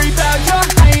 I ain't worried about you,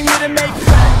 I ain't here to make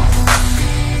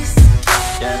friends.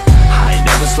 Yeah. I ain't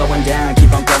never slowing down,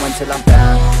 keep on going till I'm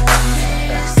down.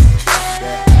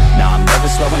 No, I'm never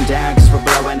slowing down, cause we're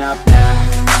blowing up now.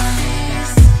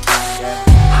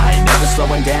 I ain't never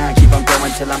slowing down, keep on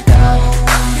going till I'm down.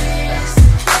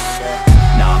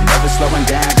 No, I'm never slowing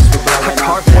down, cause we're blowing up.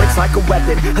 Hard words like a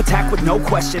weapon, attack with no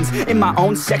questions. In my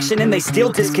own section and they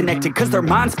still disconnected, cause their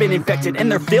mind's been infected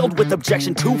and they're filled with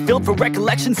objection. Too filled for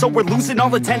recollection, so we're losing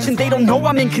all attention. They don't know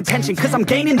I'm in contention, cause I'm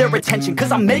gaining their attention,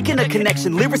 cause I'm making a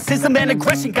connection. Lyricism and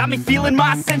aggression got me feeling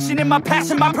my ascension. In my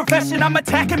passion, my profession, I'm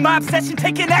attacking my obsession,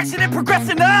 taking action and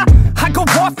progressing. I go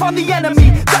off on the enemy,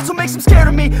 that's what makes them scared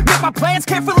of me. Make my plans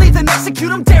carefully, then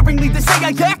execute them daringly. They say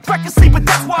I act recklessly, but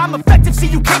that's why I'm effective. See,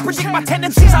 you can't predict my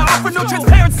tendencies, I offer no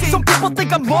transparency. Some people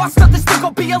think I'm lost, others think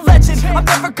I'll be a legend. I'm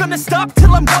never gonna stop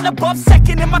till I'm one above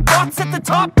second. And my thoughts at the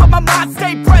top, but my mind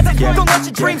stay present. Don't let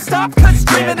your dreams stop, cause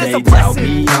dreaming is a blessing.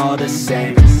 They tell me all the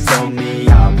same, told me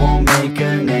I won't make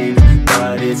a name.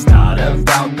 But it's not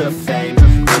about the fame,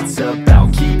 it's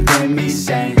about keeping me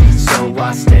sane. So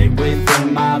I stay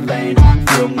within my lane,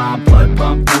 feel my blood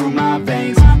pump through my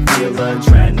veins. Feel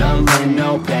adrenaline,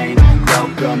 no pain,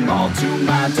 welcome all to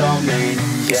my domain.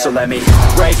 So let me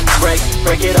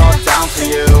break it all down for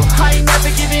you. I ain't never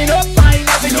giving up, I ain't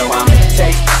never You know giving I'm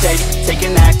up.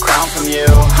 taking that crown from you.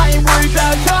 I ain't worried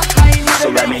about you, I ain't here So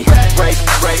to let me make friends.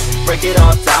 break it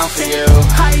all down for you.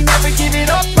 I ain't never giving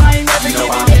up, I ain't never You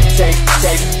know giving I'm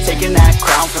up. taking that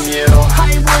crown from you.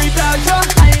 I ain't worried about you,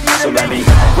 I ain't here So to let make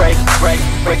me friends.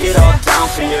 break it all down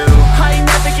for you. I ain't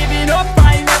never giving up,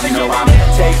 I ain't never You know giving I'm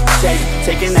up.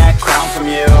 taking that crown from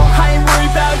you. I ain't worried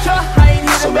about you, I ain't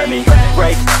here So to let me make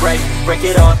friends. break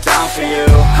it all down for you.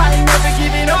 I ain't never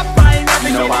giving up, I ain't never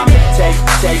You know giving I'm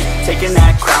up. taking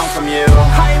that crown from you.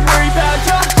 I ain't worried about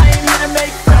you, I ain't here to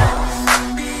make friends.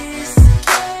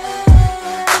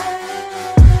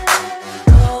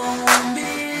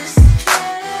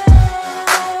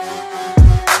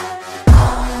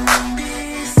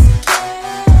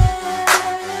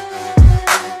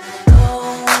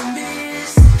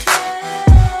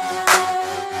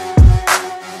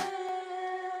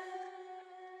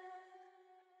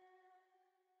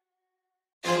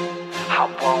 I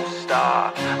won't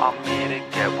stop, I'm here to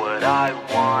get what I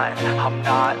want. I'm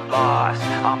not lost,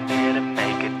 I'm here to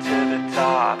make it to the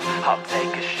top. I'll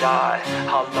take a shot,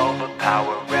 I'll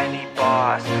overpower any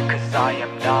boss. Cause I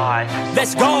am not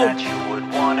Let's someone go. that you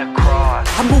would wanna cross.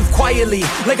 I move quietly,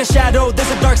 like a shadow,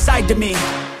 there's a dark side to me.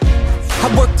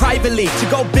 I work privately to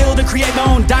go build and create my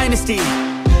own dynasty.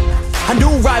 A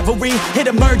new rivalry, it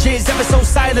emerges ever so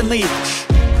silently.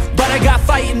 But I got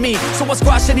fight in me, so I'll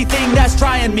squash anything that's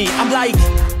trying me. I'm like,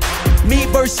 me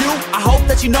versus you, I hope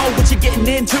that you know what you're getting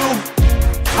into.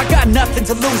 I got nothing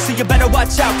to lose, so you better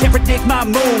watch out, can't predict my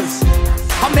moves.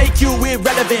 I'll make you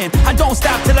irrelevant, I don't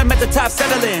stop till I'm at the top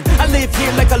settling. I live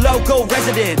here like a local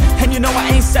resident, and you know I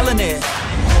ain't selling it.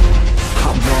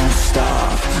 I won't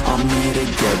stop, I'm here to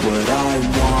get what I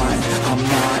want. I'm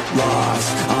not lost,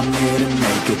 I'm here to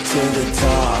make it to the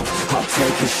top. I'll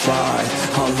take a shot,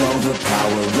 I'll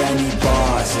overpower any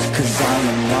boss. Cause I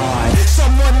am not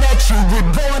someone that you would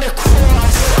wanna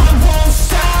cross. I won't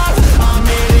stop, I'm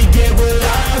here to get what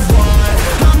I want.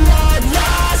 I'm not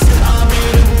lost, I'm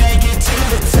here to make it to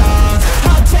the top.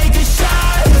 I'll take a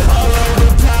shot, I'll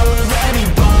overpower any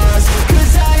boss.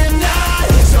 Cause I am not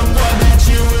someone that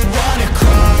you would wanna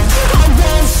cross. I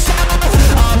won't stop,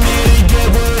 I'm here to get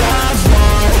what I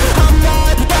want. I'm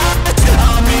not lost,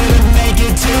 I'm here to make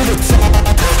it to the top.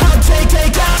 I'll take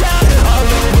a shot,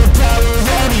 I'll overpower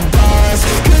any boss.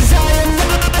 Cause I am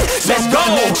not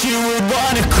someone that you would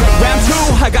wanna cross. Round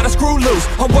two, I gotta screw loose.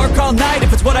 I'll work all night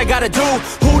if it's what I gotta do.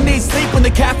 Who needs sleep when the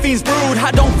caffeine's brewed?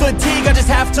 I don't fatigue, I just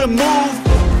have to move.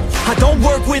 I don't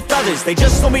work with others, they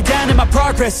just slow me down and my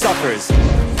progress suffers.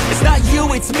 It's not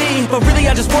you, it's me, but really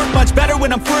I just work much better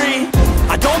when I'm free.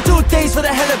 I don't do things for the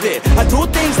hell of it, I do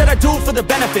things that I do for the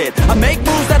benefit. I make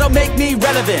moves that'll make me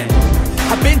relevant.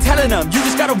 I've been telling them, you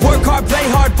just gotta work hard, play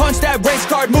hard, punch that race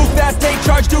card, move fast, take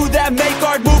charge, do that, make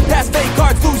art, move past fake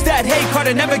cards, lose that hate card,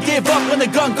 and never give up when the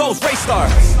gun goes, race start.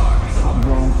 I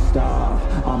won't stop,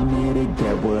 I'm here to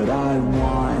get what I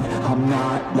want. I'm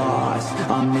not lost,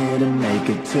 I'm here to make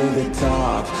it to the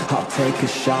top. I'll take a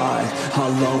shot,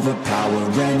 I'll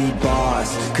overpower any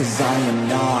boss. Cause I am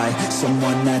not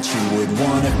someone that you would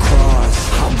wanna cross.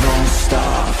 I won't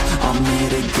stop, I'm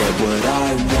here to get what I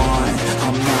want.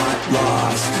 I'm not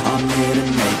lost, I'm here to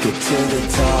make it to the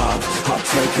top. I'll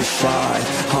take a shot,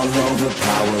 I'll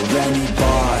overpower any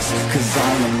boss. Cause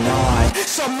I am not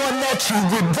someone that you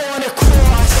would wanna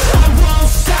cross. I won't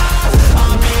stop,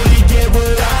 I'm here to get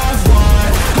what I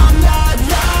want. I'm not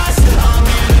lost, I'm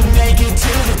here to make it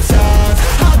to the top.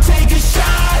 I'll take a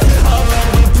shot, I'll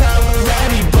overpower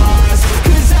any boss.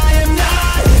 Cause I am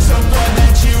not someone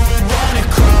that you would wanna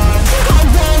cross. I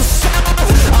won't stop,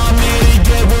 I'm here to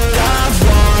get what I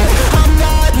want. I'm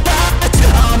not lost,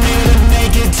 I'm here to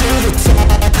make it to the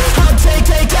top. I'll take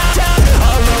a shot,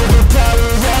 I'll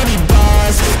overpower any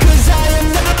boss. Cause I am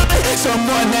not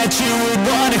someone that you would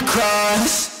wanna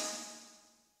cross.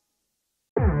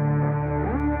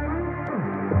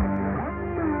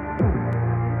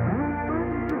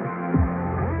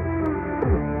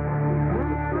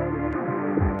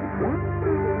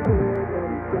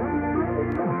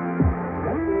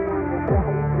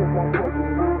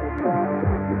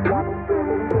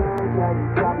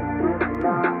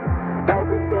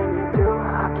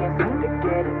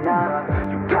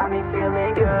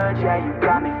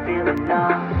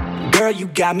 Girl, you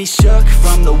got me shook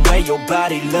from the way your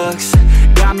body looks.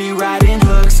 Got me riding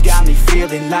hooks, got me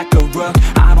feeling like a rook.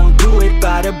 I don't do it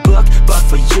by the book, but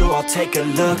for you I'll take a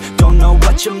look. Don't know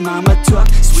what your mama took,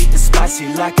 sweet and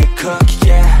spicy like a cook,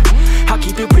 yeah. I'll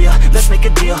keep it real, let's make a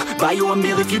deal. Buy you a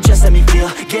meal if you just let me feel.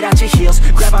 Get out your heels,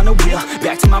 grab on the wheel.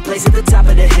 Back to my place at the top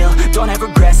of the hill. Don't have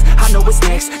regrets, I know what's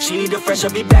next. She need a fresh,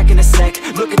 I'll be back in a sec.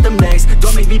 Look at them legs,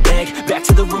 don't make me beg. Back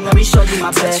to the room, let me show you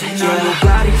my bed. Touching on your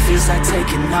body feels like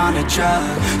taking on a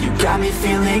drug. You got me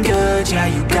feeling good, yeah,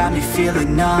 you got me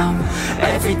feeling numb.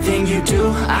 Everything you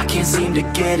do, I can't seem to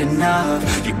get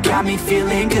enough. You got me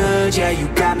feeling good, yeah, you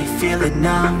got me feeling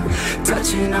numb.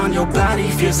 Touching on your body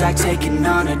feels like taking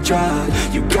on a drug.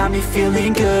 You got me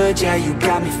feeling good, yeah, you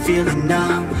got me feeling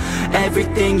numb.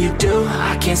 Everything you do,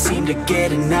 I can't seem to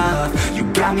get enough. You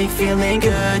got me feeling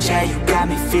good, yeah, you got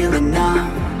me feeling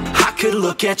numb. I could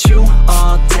look at you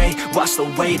all day, watch the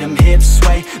way them hips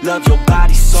sway. Love your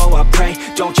body so I pray,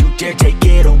 don't you dare take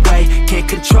it away. Can't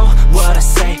control what I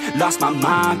say, lost my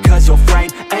mind cause your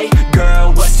frame. Hey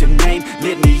girl, what's your name?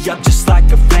 Lit me up just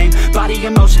like a flame. Body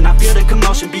in motion, I feel the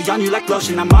commotion. Beyond you like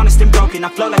lotion, I'm honest and broken. I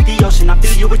flow like the ocean, I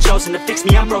feel you were chosen. To fix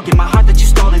me, I'm broken, my heart that you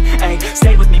stolen. Hey,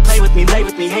 stay with me, play with me, lay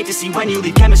with me. Hate to see when you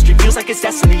leave, chemistry feels like it's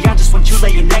destiny. I just want you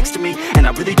laying next to me, and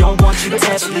I really don't want you to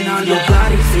ever leave. Touching on your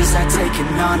body feels like taking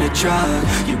on a drug.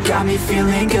 You got me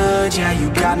feeling good, yeah, you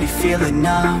got me feeling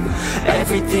numb.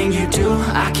 Everything you do,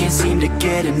 I can't seem to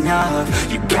get enough.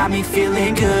 You got me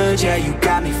feeling good, yeah, you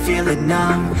got me feeling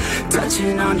numb.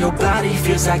 Touching on your body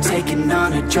feels like taking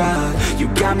on a drug. You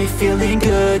got me feeling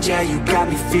good, yeah, you got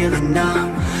me feeling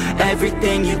numb.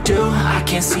 Everything you do, I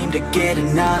can't seem to get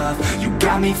enough. You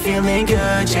got me feeling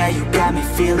good, yeah, you got me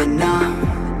feeling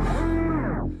numb.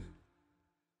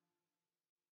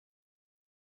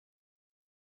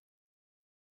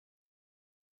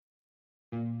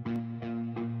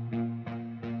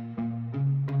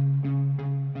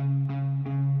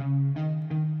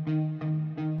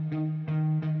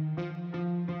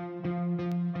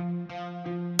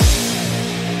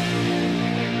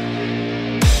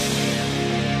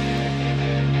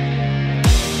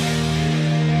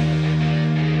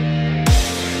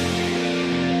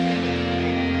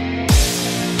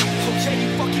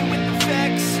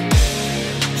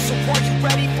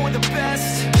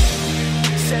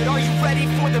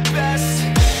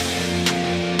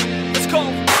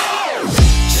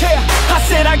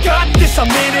 I'm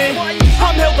in it.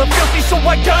 I'm hella filthy, so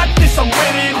I got this, I'm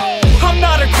winning. I'm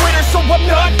not a quitter, so I'm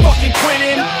not fucking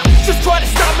quitting. Just try to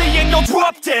stop me and you'll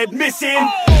drop dead missing.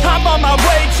 I'm on my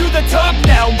way to the top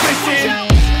now, listen.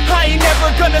 I ain't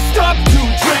never gonna stop, too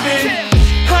driven.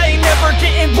 I ain't never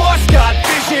getting lost, got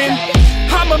vision.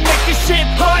 I'ma make this shit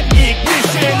hot,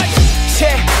 ignition.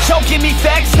 Yeah, y'all give me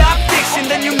facts, not fiction.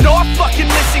 Then you know I fucking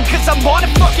listen, cause I'm on a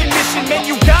fucking mission. Man,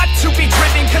 you got to be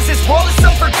driven, cause this world is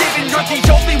unforgiving. You're the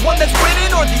only one that's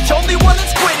winning, or the only one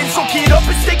that's quitting. So get up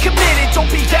and stay committed, don't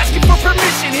be asking for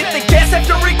permission. Hit the gas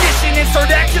after ignition and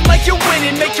start acting like you're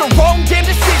winning. Make your own damn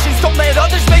decisions, don't let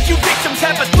others make you victims.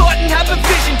 Have a thought and have a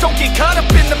vision, don't get caught up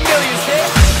in the millions.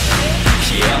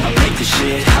 Yeah, I'ma make this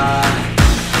shit hot.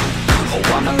 Oh,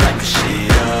 I'ma light this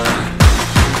shit up.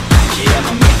 Yeah,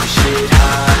 I'ma make this shit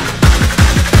hot.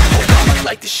 Oh, I'ma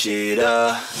light this shit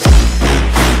up.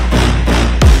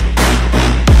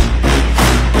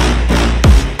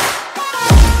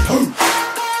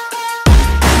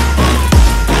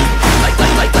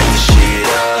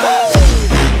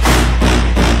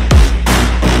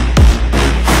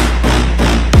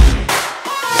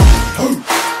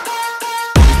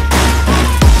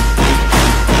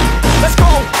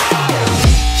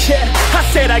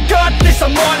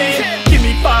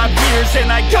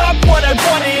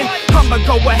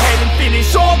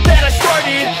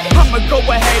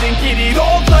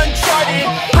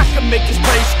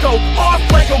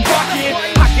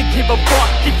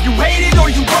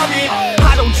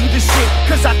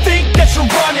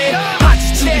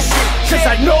 cause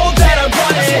I know that I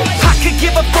want it. I could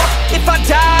give a fuck if I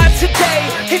died today.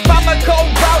 If I'ma go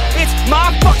out, it's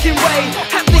my fucking way.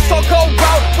 At least I'll go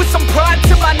out with some pride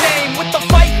to my name. With the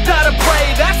fight, not a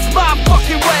play, that's my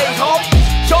fucking way, home.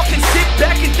 Y'all can sit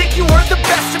back and think you heard the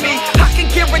best of me. I can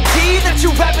guarantee that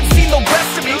you haven't seen the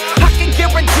rest of me. I can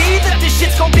guarantee that this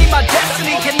shit's gonna be my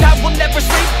destiny. And I will never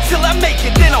sleep till I make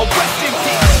it, then I'll rest in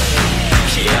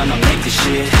peace. Yeah, I'ma make this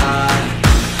shit hot.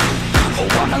 Oh,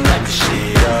 I'ma light this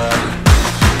shit up.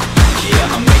 Yeah,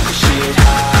 I'ma make this shit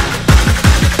hot.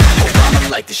 Oh, I'ma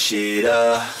light this shit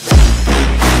up.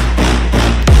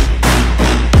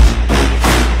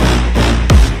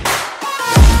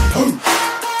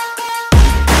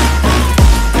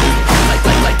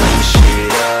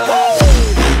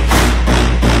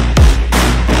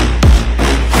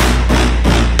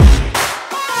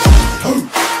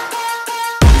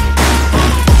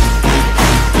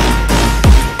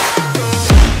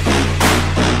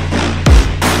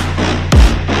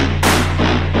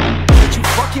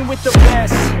 With the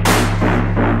best,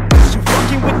 you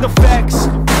fucking with NEFFEX.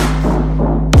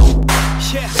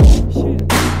 Yeah.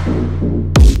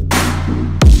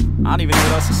 I don't even know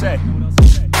what else to say.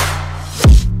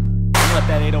 I'll let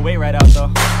that 808 right out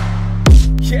though.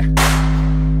 Yeah.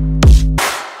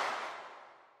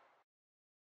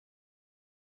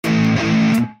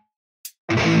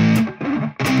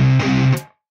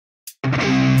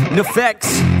 NEFFEX.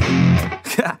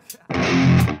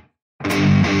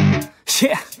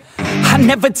 Yeah. I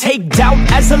never take doubt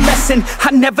as a lesson.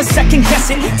 I never second guess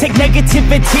it. Take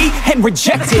negativity and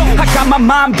reject it. I got my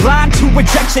mind blind to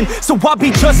rejection, so I'll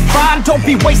be just fine. Don't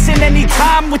be wasting any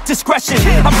time with discretion.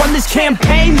 I run this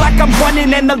campaign like I'm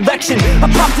running an election. I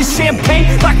pop this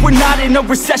champagne like we're not in a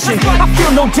recession. I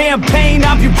feel no damn pain.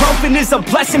 Ibuprofen is a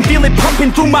blessing. Feel it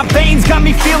pumping through my veins. Got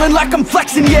me feeling like I'm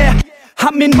flexing, yeah.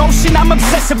 I'm in motion, I'm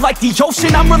obsessive like the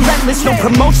ocean, I'm relentless. No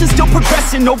promotion, still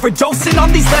progressing, overdosing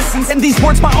on these lessons. And these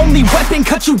words my only weapon,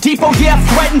 cut you deep, oh yeah, I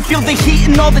threaten. Feel the heat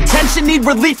and all the tension, need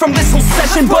relief from this whole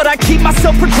session. But I keep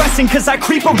myself progressing, cause I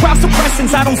creep around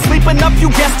suppressants. I don't sleep enough,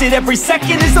 you guessed it, every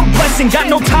second is a blessing. Got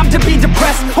no time to be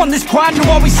depressed, on this grind you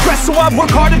always stress. So I work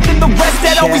harder than the rest,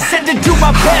 that always said to do my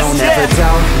best. I don't ever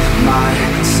doubt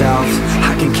myself,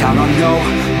 I can count on no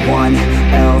one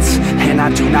else. And I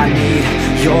do not need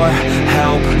your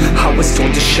help, I was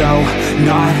told to show,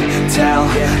 not tell.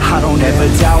 I don't ever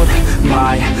doubt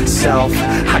myself,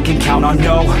 I can count on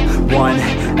no one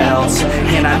else.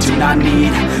 And I do not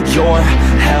need your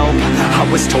help, I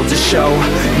was told to show,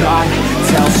 not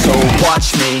tell. So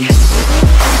watch me.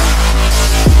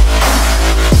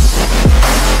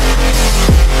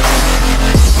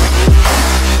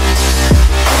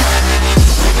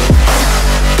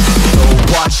 So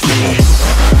watch me.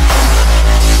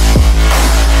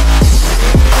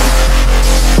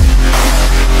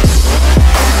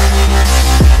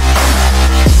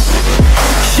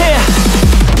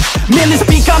 Man, this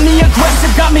beat got me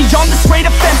aggressive, got me on the straight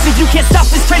offensive. You can't stop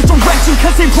this train direction,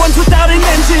 cause it runs without an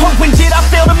engine. Oh, when did I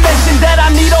fail to mention that I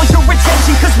need all your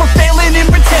attention? Cause we're failing in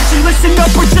retention, listen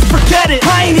up or just forget it.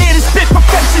 I ain't here to spit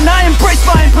perfection, I embrace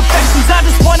my imperfections. I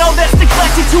just want all that's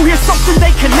neglected to hear something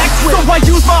they connect with. So I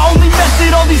use my only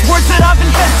method, all these words that I've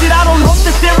invested. I don't hope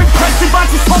that they're impressive, I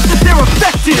just hope that they're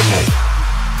effective.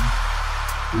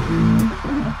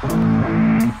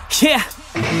 Yeah.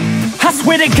 I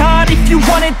swear to God, if you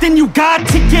want it, then you got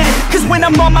to get it. Cause when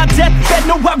I'm on my deathbed,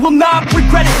 no, I will not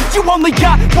regret it. You only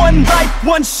got one life,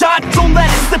 one shot, don't let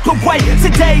it slip away.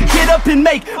 Today, get up and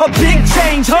make a big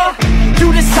change, huh?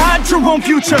 You decide your own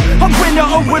future, a winner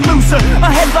or a loser, a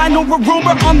headline or a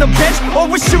rumor, on the bench or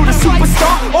a shooter,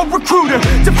 superstar or recruiter,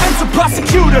 defensive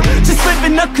prosecutor, just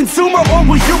living a consumer, or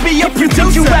will you be a producer? If you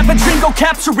think you have a dream, go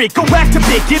capture it, go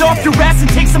activate, get off your ass and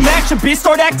take some action, bitch.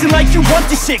 Start acting like you want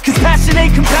this shit, cause passion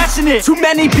ain't compassionate. Too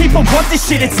many people want this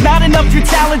shit, it's not enough you're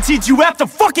talented, you have to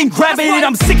fucking grab it. And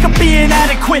I'm sick of being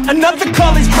adequate, another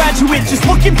college graduate, just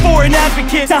looking for an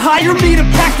advocate to hire me to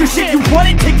pack your shit. You want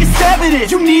it, take a stab at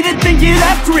it, you need it, then get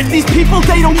after it. These people,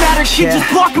 they don't matter, shit,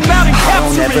 just block them out and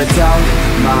capture it. I don't ever doubt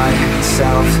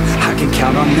myself, I can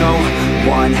count on no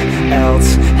one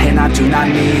else. And I do not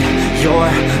need your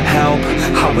help,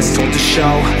 I was told to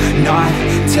show, not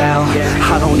tell.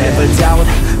 I don't ever doubt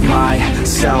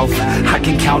myself, I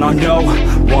can count on no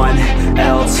one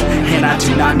else. And I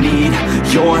do not need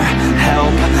your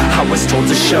help, I was told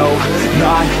to show,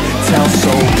 not tell.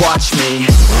 So watch me.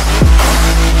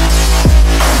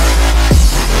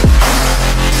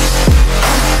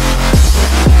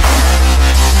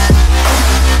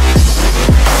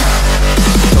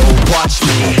 Watch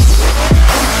me.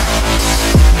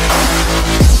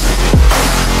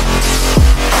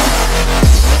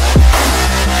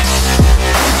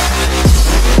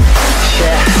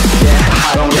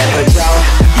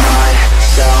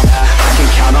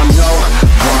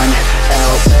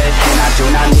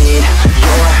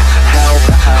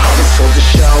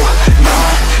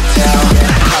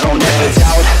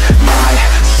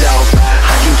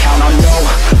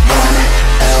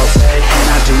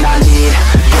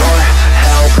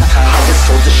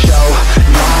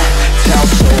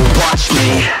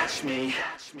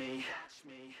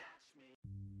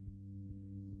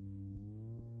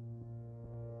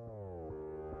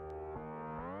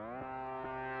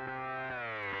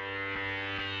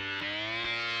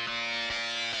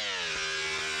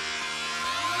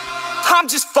 I'm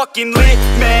just fucking lit,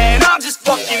 man, I'm just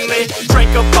fucking lit.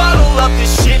 Drink a bottle of this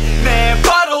shit, man,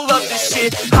 bottle of this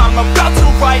shit. I'm about to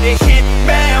write a hit,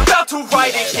 man, about to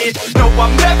write a hit. No,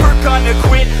 I'm never gonna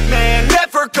quit, man,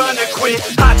 never gonna quit.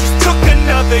 I just took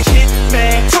another hit,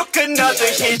 man, took another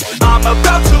hit. I'm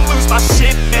about to lose my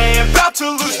shit, man, about to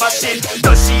lose my shit.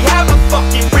 Does she have a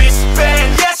fucking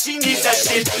wristband? Yeah, she needs that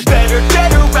shit. Better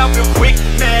get her out real quick,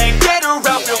 man, get her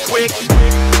out real quick.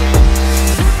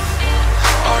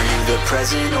 Are you the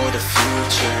present or the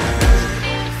future?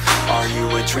 Are you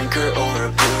a drinker or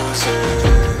a boozer?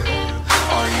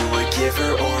 Are you a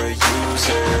giver or a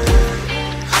user?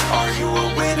 Are you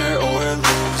a winner or a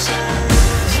loser?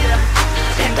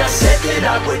 And I said that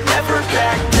I would never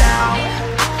back down.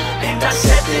 And I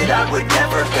said that I would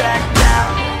never back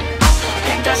down.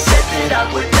 And I said that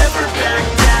I would never back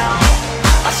down.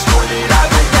 I swore that I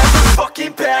would never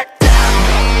fucking back down.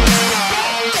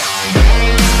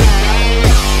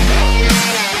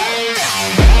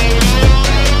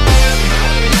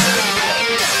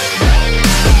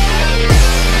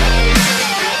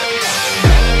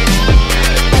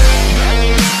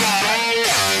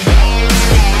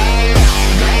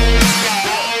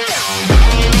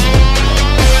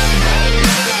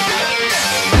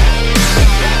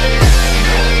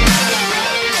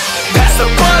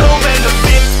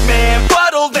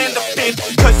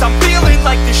 I'm feeling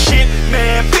like the shit,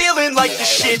 man, feeling like the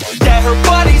shit. Yeah, her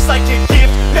body's like a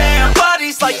gift, man,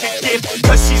 body's like a gift.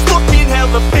 Cause she's looking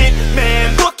hella fit,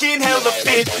 man, looking hella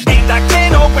fit. And I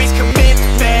can't always commit,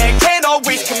 man, can't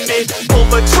always commit. Pull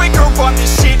the trigger on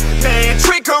this shit, man,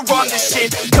 trigger on this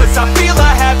shit. Cause I feel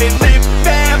I haven't lived,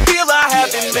 man, feel I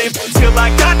haven't lived. Till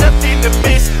I got nothing to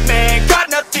miss, man,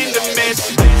 got nothing to miss.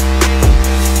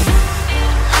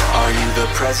 Are you the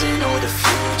present or the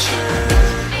future?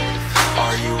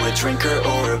 Are you a drinker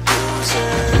or a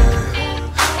boozer?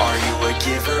 Are you a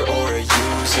giver or a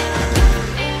user?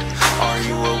 Are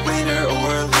you a winner or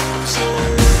a loser?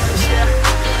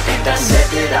 And I said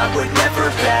that I would never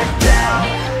back down.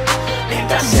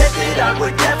 And I said that I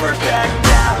would never back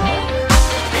down.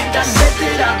 And I said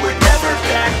that I would never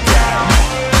back down.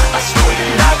 I swore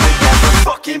that I would never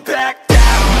fucking back down.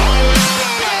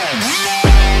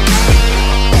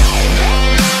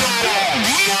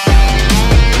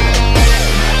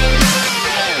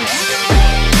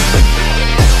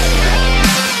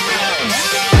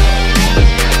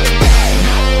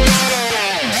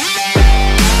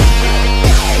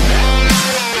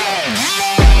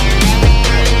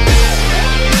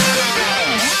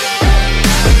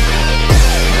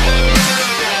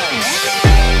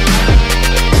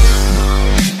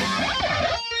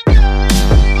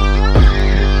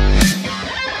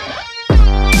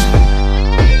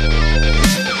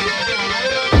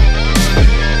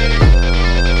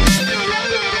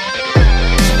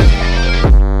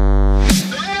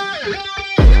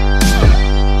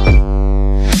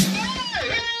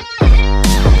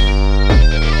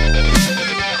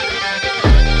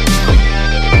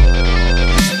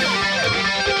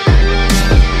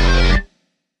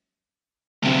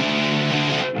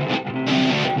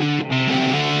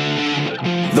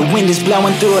 The wind is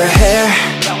blowing through her hair.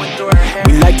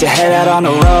 We like to head out on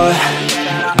the road,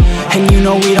 and you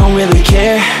know we don't really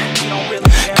care,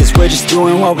 cause we're just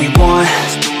doing what we want.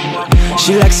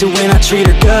 She likes it when I treat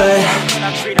her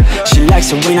good. She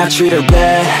likes it when I treat her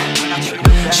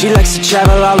bad. She likes to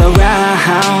travel all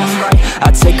around.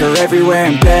 I take her everywhere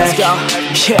and back.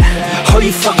 Yeah, oh,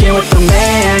 you fucking with the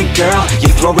man, girl. You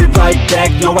throw it right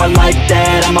back, no, I like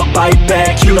that. I'ma bite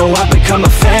back, you know I've become a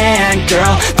fan,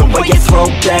 girl. The way you throw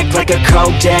back like a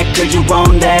Kodak, girl, you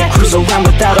own that. Cruise around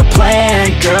without a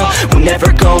plan, girl. We'll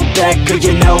never go back, girl,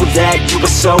 you know that. You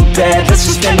were so bad, let's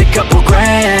just spend a couple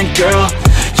grand, girl.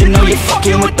 You know you're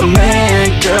fucking with the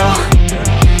man, girl.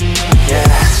 Yeah.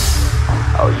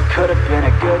 Oh, you could've been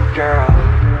a good girl,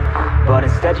 but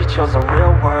instead you chose a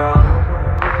real world.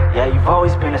 Yeah, you've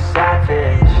always been a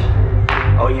savage.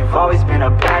 Oh, you've always been a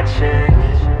bad chick.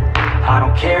 I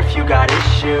don't care if you got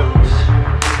issues.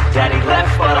 Daddy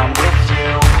left, but I'm with you.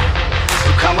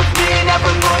 So come with me and never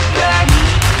look back.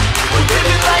 We're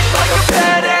living life like a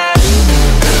badass.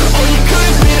 Oh, you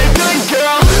could've been a good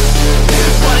girl,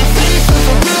 but instead you chose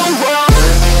a real world.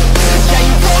 Yeah,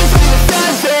 you've always been a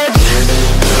savage.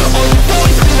 Oh, you've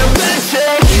always been a bad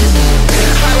chick.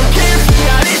 I don't care if you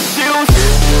got issues.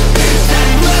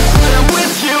 Daddy left, but I'm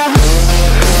with you.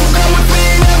 So come with me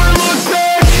and never look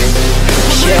back.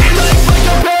 Yeah.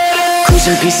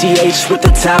 Cruising PCH with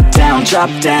the top down, drop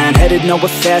down, headed nowhere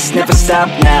fast, never stop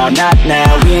now, not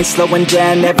now. We ain't slowing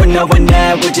down, never knowing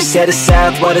that. We're just headed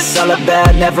south, what it's all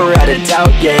about, never out of doubt,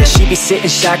 yeah. She be sitting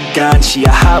shotgun, she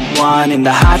a hot one, in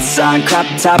the hot sun, crop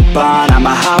top on,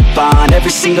 I'ma hop on. Every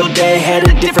single day, head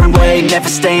a different way, never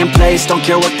stay in place, don't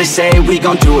care what they say, we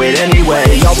gon' do it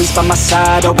anyway. Always by my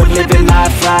side, oh we're living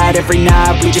life right. Every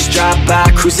night, we just drive by,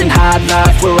 cruising high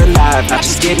life, we're alive. Not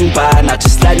just getting by, not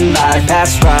just letting life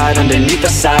pass right underneath the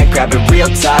side, grab it real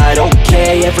tight.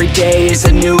 Okay, every day is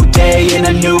a new day, in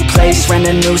a new place, rent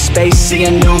a new space, see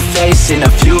a new face. In a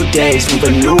few days, move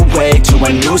a new way to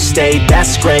a new state,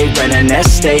 that's great, rent an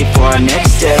estate for our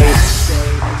next day.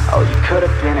 Oh, you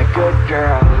could've been a good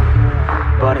girl,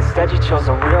 but instead you chose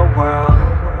a real world.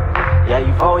 Yeah,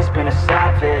 you've always been a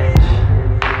savage,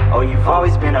 oh, you've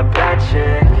always been a bad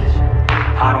chick.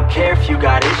 I don't care if you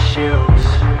got issues,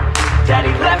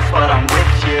 Daddy left but I'm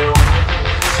with you.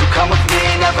 So come with me,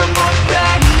 never look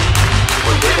back,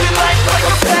 we're living life like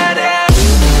a badass.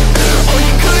 Oh,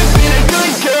 you could've been a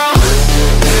good girl,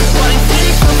 but instead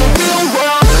you chose a real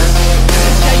world.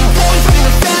 Yeah, you've always been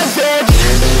a savage,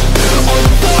 oh,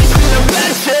 you've always been a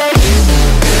bad chick.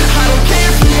 I don't care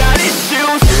if you got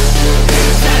issues,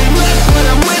 Daddy left but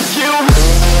I'm with you.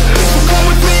 So come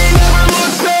with me, never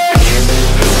look back,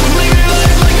 we're living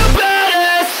life like a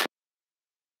badass.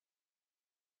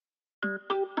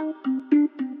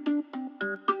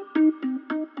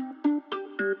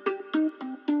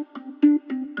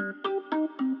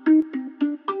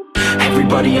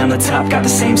 Everybody on the top got the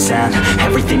same sound.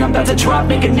 Everything I'm about to drop,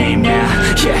 make a name now.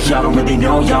 Yeah, y'all don't really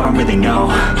know, y'all don't really know.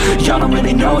 Y'all don't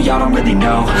really know, y'all don't really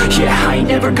know. Yeah, I ain't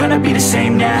never gonna be the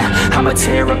same now. I'ma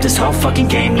tear up this whole fucking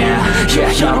game now.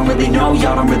 Yeah, y'all don't really know,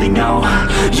 y'all don't really know.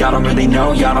 Y'all don't really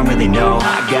know, y'all don't really know.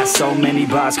 I got so many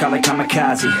bars, call it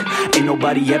kamikaze. Ain't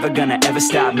nobody ever gonna ever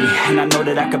stop me. And I know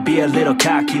that I could be a little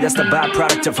cocky, that's the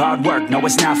byproduct of hard work, no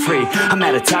it's not free. I'm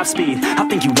at a top speed, I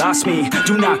think you lost me.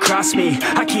 Do not cross me,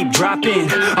 I keep dropping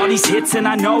all these hits and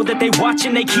I know that they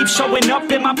watching. They keep showing up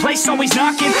in my place, always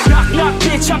knocking. Knock, knock,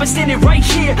 bitch, I've been standing right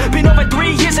here. Been over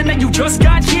 3 years and then you just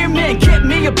got here. Man, get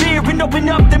me a beer and open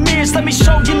up the mirrors. Let me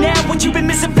show you now what you've been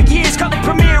missing for years. Call it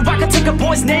premiere, I can take a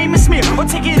boy's name and smear, or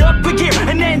take it up a gear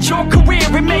and end your career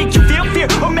and make you feel fear,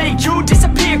 or make you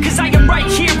disappear. Cause I am right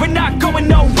here and not going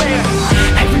nowhere.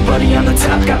 Everybody on the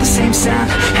top got the same sound.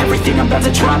 Everything I'm about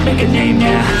to drop, make a name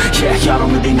now. Yeah, y'all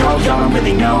don't really know, y'all don't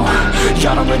really know.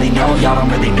 Y'all don't really know, y'all don't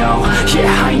really know.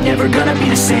 Yeah, I ain't never gonna be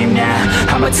the same now.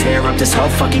 I'ma tear up this whole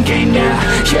fucking game now.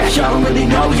 Yeah, y'all don't really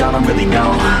know, y'all don't really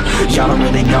know. Y'all don't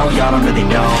really know, y'all don't really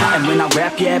know. And when I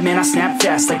rap, yeah, man, I snap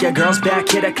fast. Like your girl's back,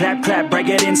 hit a clap, clap, break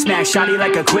it in, smack. Shotty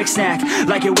like a quick snack,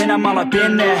 like it when I'm all up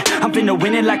in there. I'm finna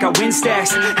win it like I win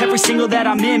stacks. Every single that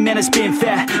I'm in, man, it's been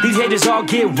fat. These haters all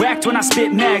get whacked when I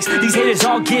spit mags. These haters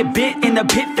all get bit in the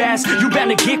pit fast. You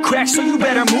better get cracked, so you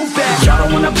better move back. Y'all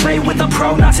don't wanna play with a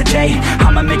pro, not today.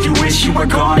 I'ma make you wish you were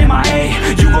gone, MIA.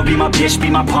 You gon' be my bitch, be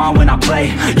my pawn when I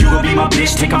play. You gon' be my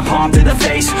bitch, take my palm to the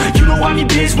face. You know I'm your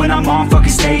biz when I'm on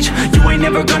fucking stage. You ain't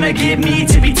never gonna get me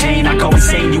to be tame. I go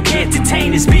insane, you can't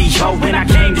detain this B.O. when I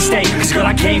came to stay. Cause girl,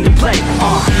 I came to play.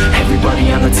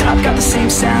 Everybody on the top got the same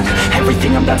sound.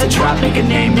 Everything I'm about to drop, make a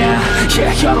name now.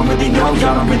 Yeah, y'all don't really know,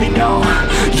 y'all don't really know.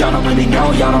 Y'all don't really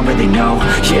know, y'all don't really know.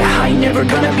 Yeah, I ain't never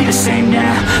gonna be the same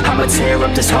now. I'ma tear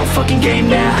up this whole fucking game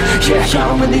now. Yeah, y'all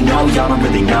don't really know, y'all don't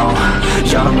really know.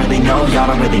 Y'all don't really know, y'all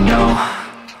don't really know.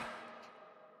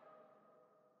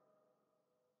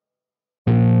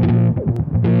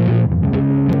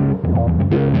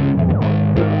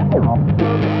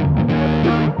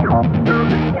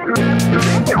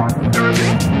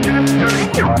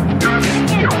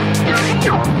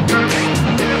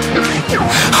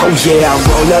 Oh yeah, I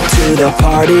roll up to the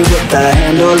party with the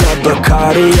handle of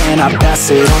Bacardi, and I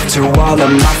pass it off to all of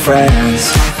my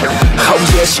friends. Oh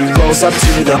yeah, she rolls up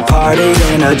to the party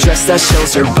in a dress that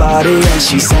shows her body, and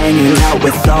she's hanging out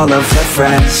with all of her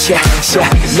friends. Yeah, yeah,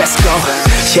 let's go.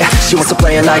 Yeah, she wants to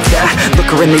play it like that. Look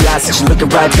her in the eyes and she's looking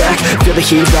right back. Feel the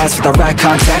heat rise with the right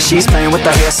contact. She's playing with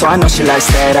her hair, so I know she likes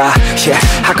that. Yeah,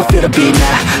 I can feel the beat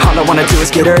now. All I wanna do is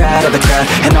get her out of the crowd,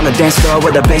 and on the dance floor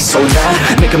with the bass so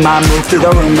loud, making my move through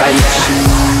the room right now. She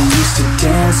used to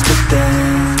dance, but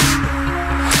then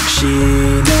she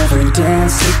never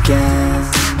danced again.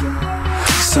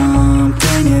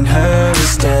 Something in her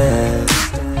is dead,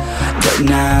 but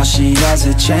now she has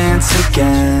a chance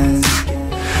again.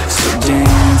 So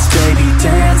dance, baby,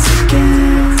 dance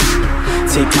again.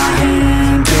 Take my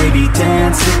hand, baby,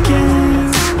 dance again.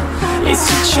 It's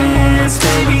your chance,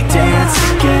 baby, dance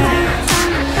again.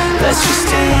 Let's just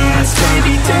dance,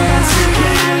 baby, dance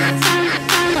again.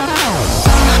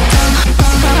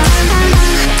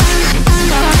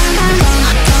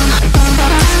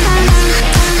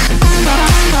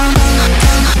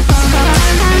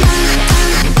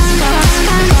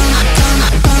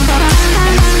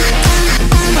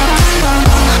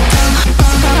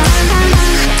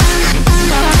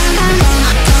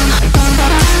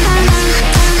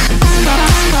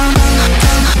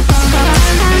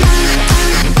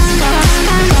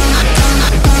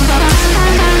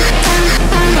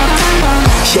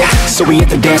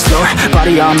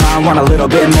 body on mine, want a little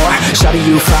bit more. Shawty,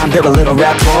 you fine, build a little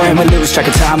rapport, and we lose track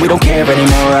of time, we don't care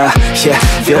anymore. Yeah,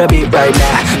 feel the beat right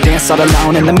now. Dance all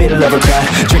alone in the middle of a crowd,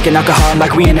 drinking alcohol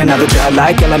like we in another drought.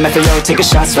 Like LMFAO, taking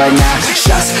shots right now.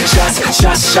 Shots, shots,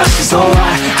 shots, shots. She's so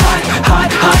hot, hot, hot,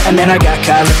 hot. And then I got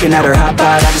caught looking at her hot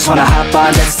bod. I just wanna hop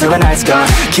on, dance till the night's gone.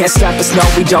 Can't stop us, no,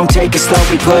 we don't take it slow.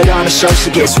 We put on a show,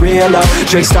 she gets real low.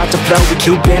 Drinks start to flow, we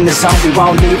keep in the zone. We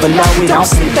won't leave alone, we don't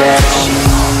sleep at all. She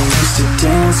used to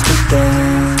dance, but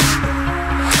then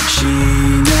she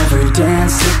never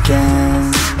danced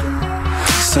again.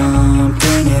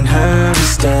 Something in her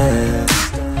is dead,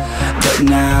 but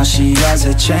now she has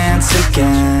a chance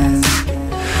again.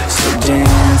 So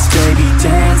dance, baby,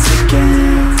 dance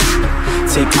again.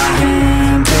 Take my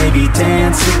hand, baby,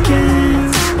 dance again.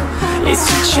 It's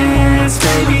your chance,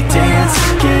 baby, dance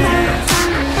again.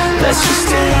 Let's just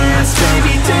dance,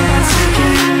 baby, dance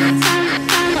again.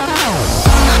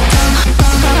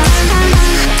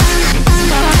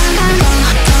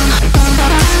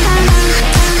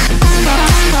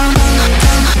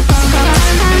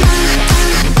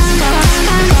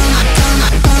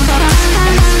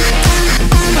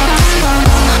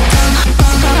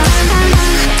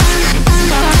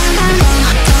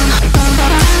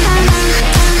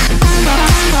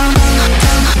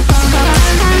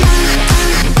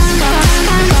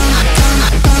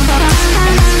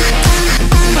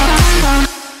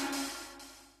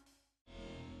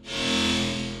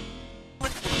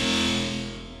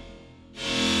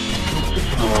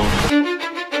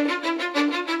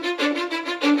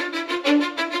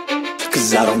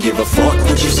 Cause I don't give a fuck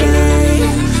what you say.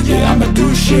 Yeah, I'ma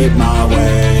do shit my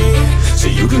way. So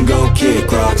you can go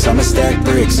kick rocks, I'ma stack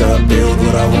bricks up, build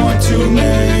what I want to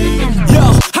make.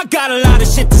 Yo, I got a lot of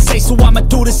shit to say, so I'ma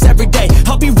do this every day.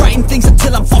 I'll be writing things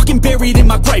until I'm fucking buried in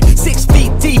my grave. 6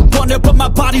 feet deep under, but my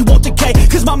body won't decay.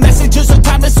 Cause my messages are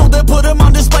timeless, so they'll put them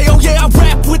on display. Oh yeah, I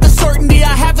rap with a certainty,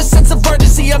 I have a sense of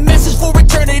urgency. A message for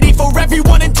eternity, for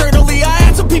everyone internally. I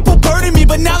had some people burning me,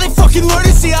 but now they fucking learn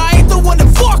to see I ain't the one to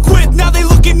fuck with, now they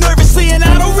looking nervously. And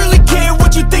I don't really care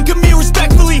what you think of me,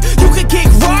 respectfully. You can kick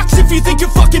rocks if you think you're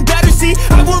fucking better, see.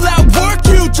 I will outwork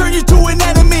you, turn you to an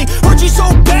enemy. Hurt you so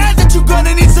bad that you're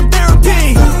gonna need some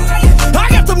therapy. I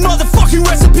got the motherfucking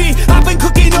recipe. I've been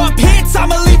cooking up hits,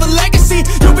 I'ma leave a legacy.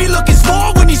 You'll be looking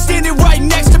small when you're standing right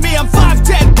next to me. I'm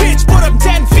 5'10", bitch, but I'm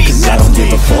 10 feet. Cause I don't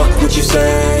give a fuck what you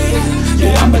say.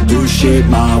 Yeah, I'ma do shit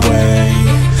my way.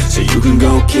 So you can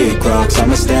go kick rocks,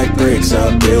 I'ma stack bricks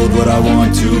up, build what I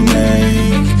want to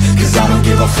make. Cause I don't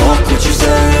give a fuck what you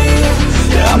say.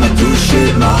 Yeah, I'ma do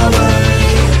shit my way.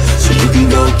 So you can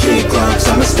go kick rocks,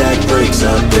 I'ma stack bricks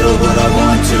up, build what I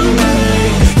want to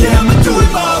make. Yeah, I'ma do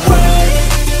it my way.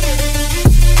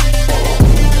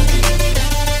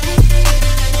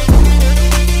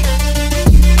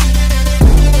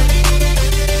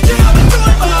 Yeah, I'ma do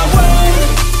it my way.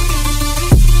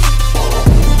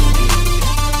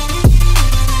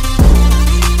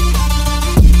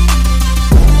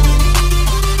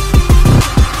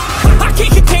 I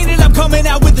can't contain it, I'm coming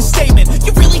out with a statement.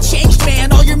 You really changed,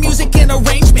 man, all your music and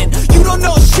arrangement. You don't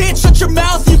know shit, shut your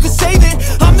mouth, you can save it.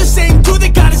 I'm the same dude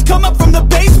that got his come up from the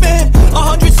basement.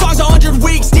 100 songs, 100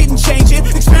 weeks, didn't change it.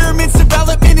 Experiments,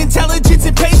 development, intelligence,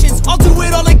 and patience. I'll do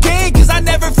it all again, cause I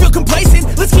never feel complacent.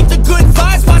 Let's keep the good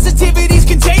vibes, positivity's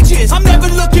contagious. I'm never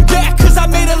looking back, cause I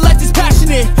made a life that's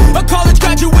passionate. A college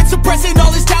graduate suppressing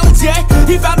all his talents, yeah.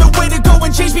 He found a way to go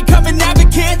and change, become an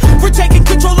advocate. For taking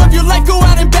control of your life, go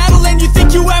out and battle. And you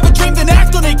think you have a dream, then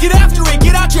act on it. Get after it,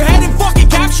 get out your head and fucking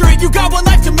capture it. You got one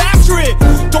life to master it.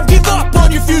 Don't give up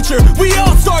on your future, we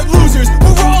all start losers.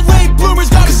 We're all late bloomers,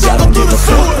 gotta struggle through the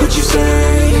sewer. What you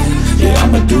say? Yeah,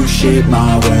 I'ma do shit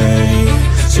my way.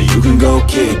 So you can go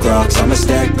kick rocks, I'ma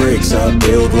stack bricks up,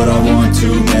 build what I want to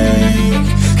make.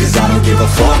 Cause I don't give a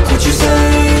fuck what you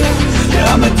say.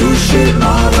 Yeah, I'ma do shit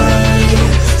my way.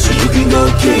 So you can go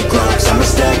kick rocks, I'ma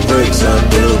stack bricks up,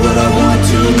 build what I want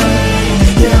to make.